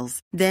candles.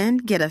 Then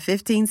get a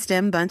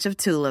 15-stem bunch of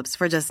tulips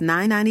for just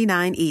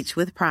 $9.99 each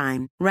with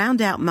Prime.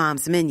 Round out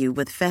Mom's menu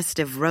with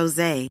festive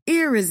rosé,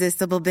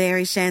 irresistible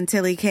berry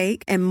chantilly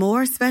cake, and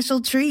more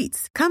special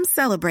treats. Come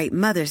celebrate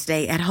Mother's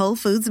Day at Whole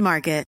Foods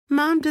Market.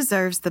 Mom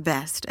deserves the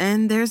best,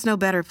 and there's no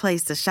better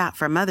place to shop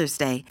for Mother's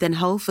Day than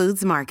Whole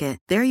Foods Market.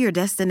 They're your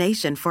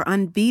destination for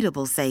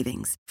unbeatable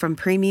savings, from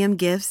premium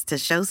gifts to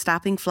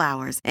show-stopping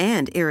flowers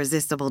and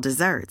irresistible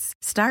desserts.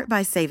 Start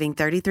by saving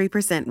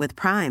 33% with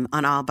Prime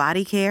on all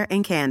body care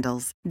and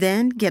candles.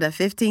 Then get a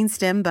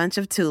 15-stem bunch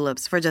of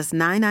tulips for just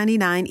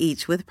 $9.99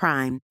 each with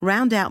Prime.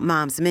 Round out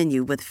Mom's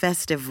menu with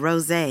festive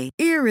rosé,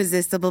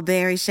 irresistible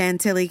berry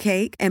chantilly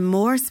cake, and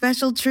more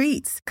special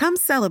treats. Come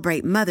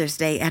celebrate Mother's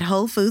Day at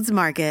Whole Foods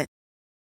Market.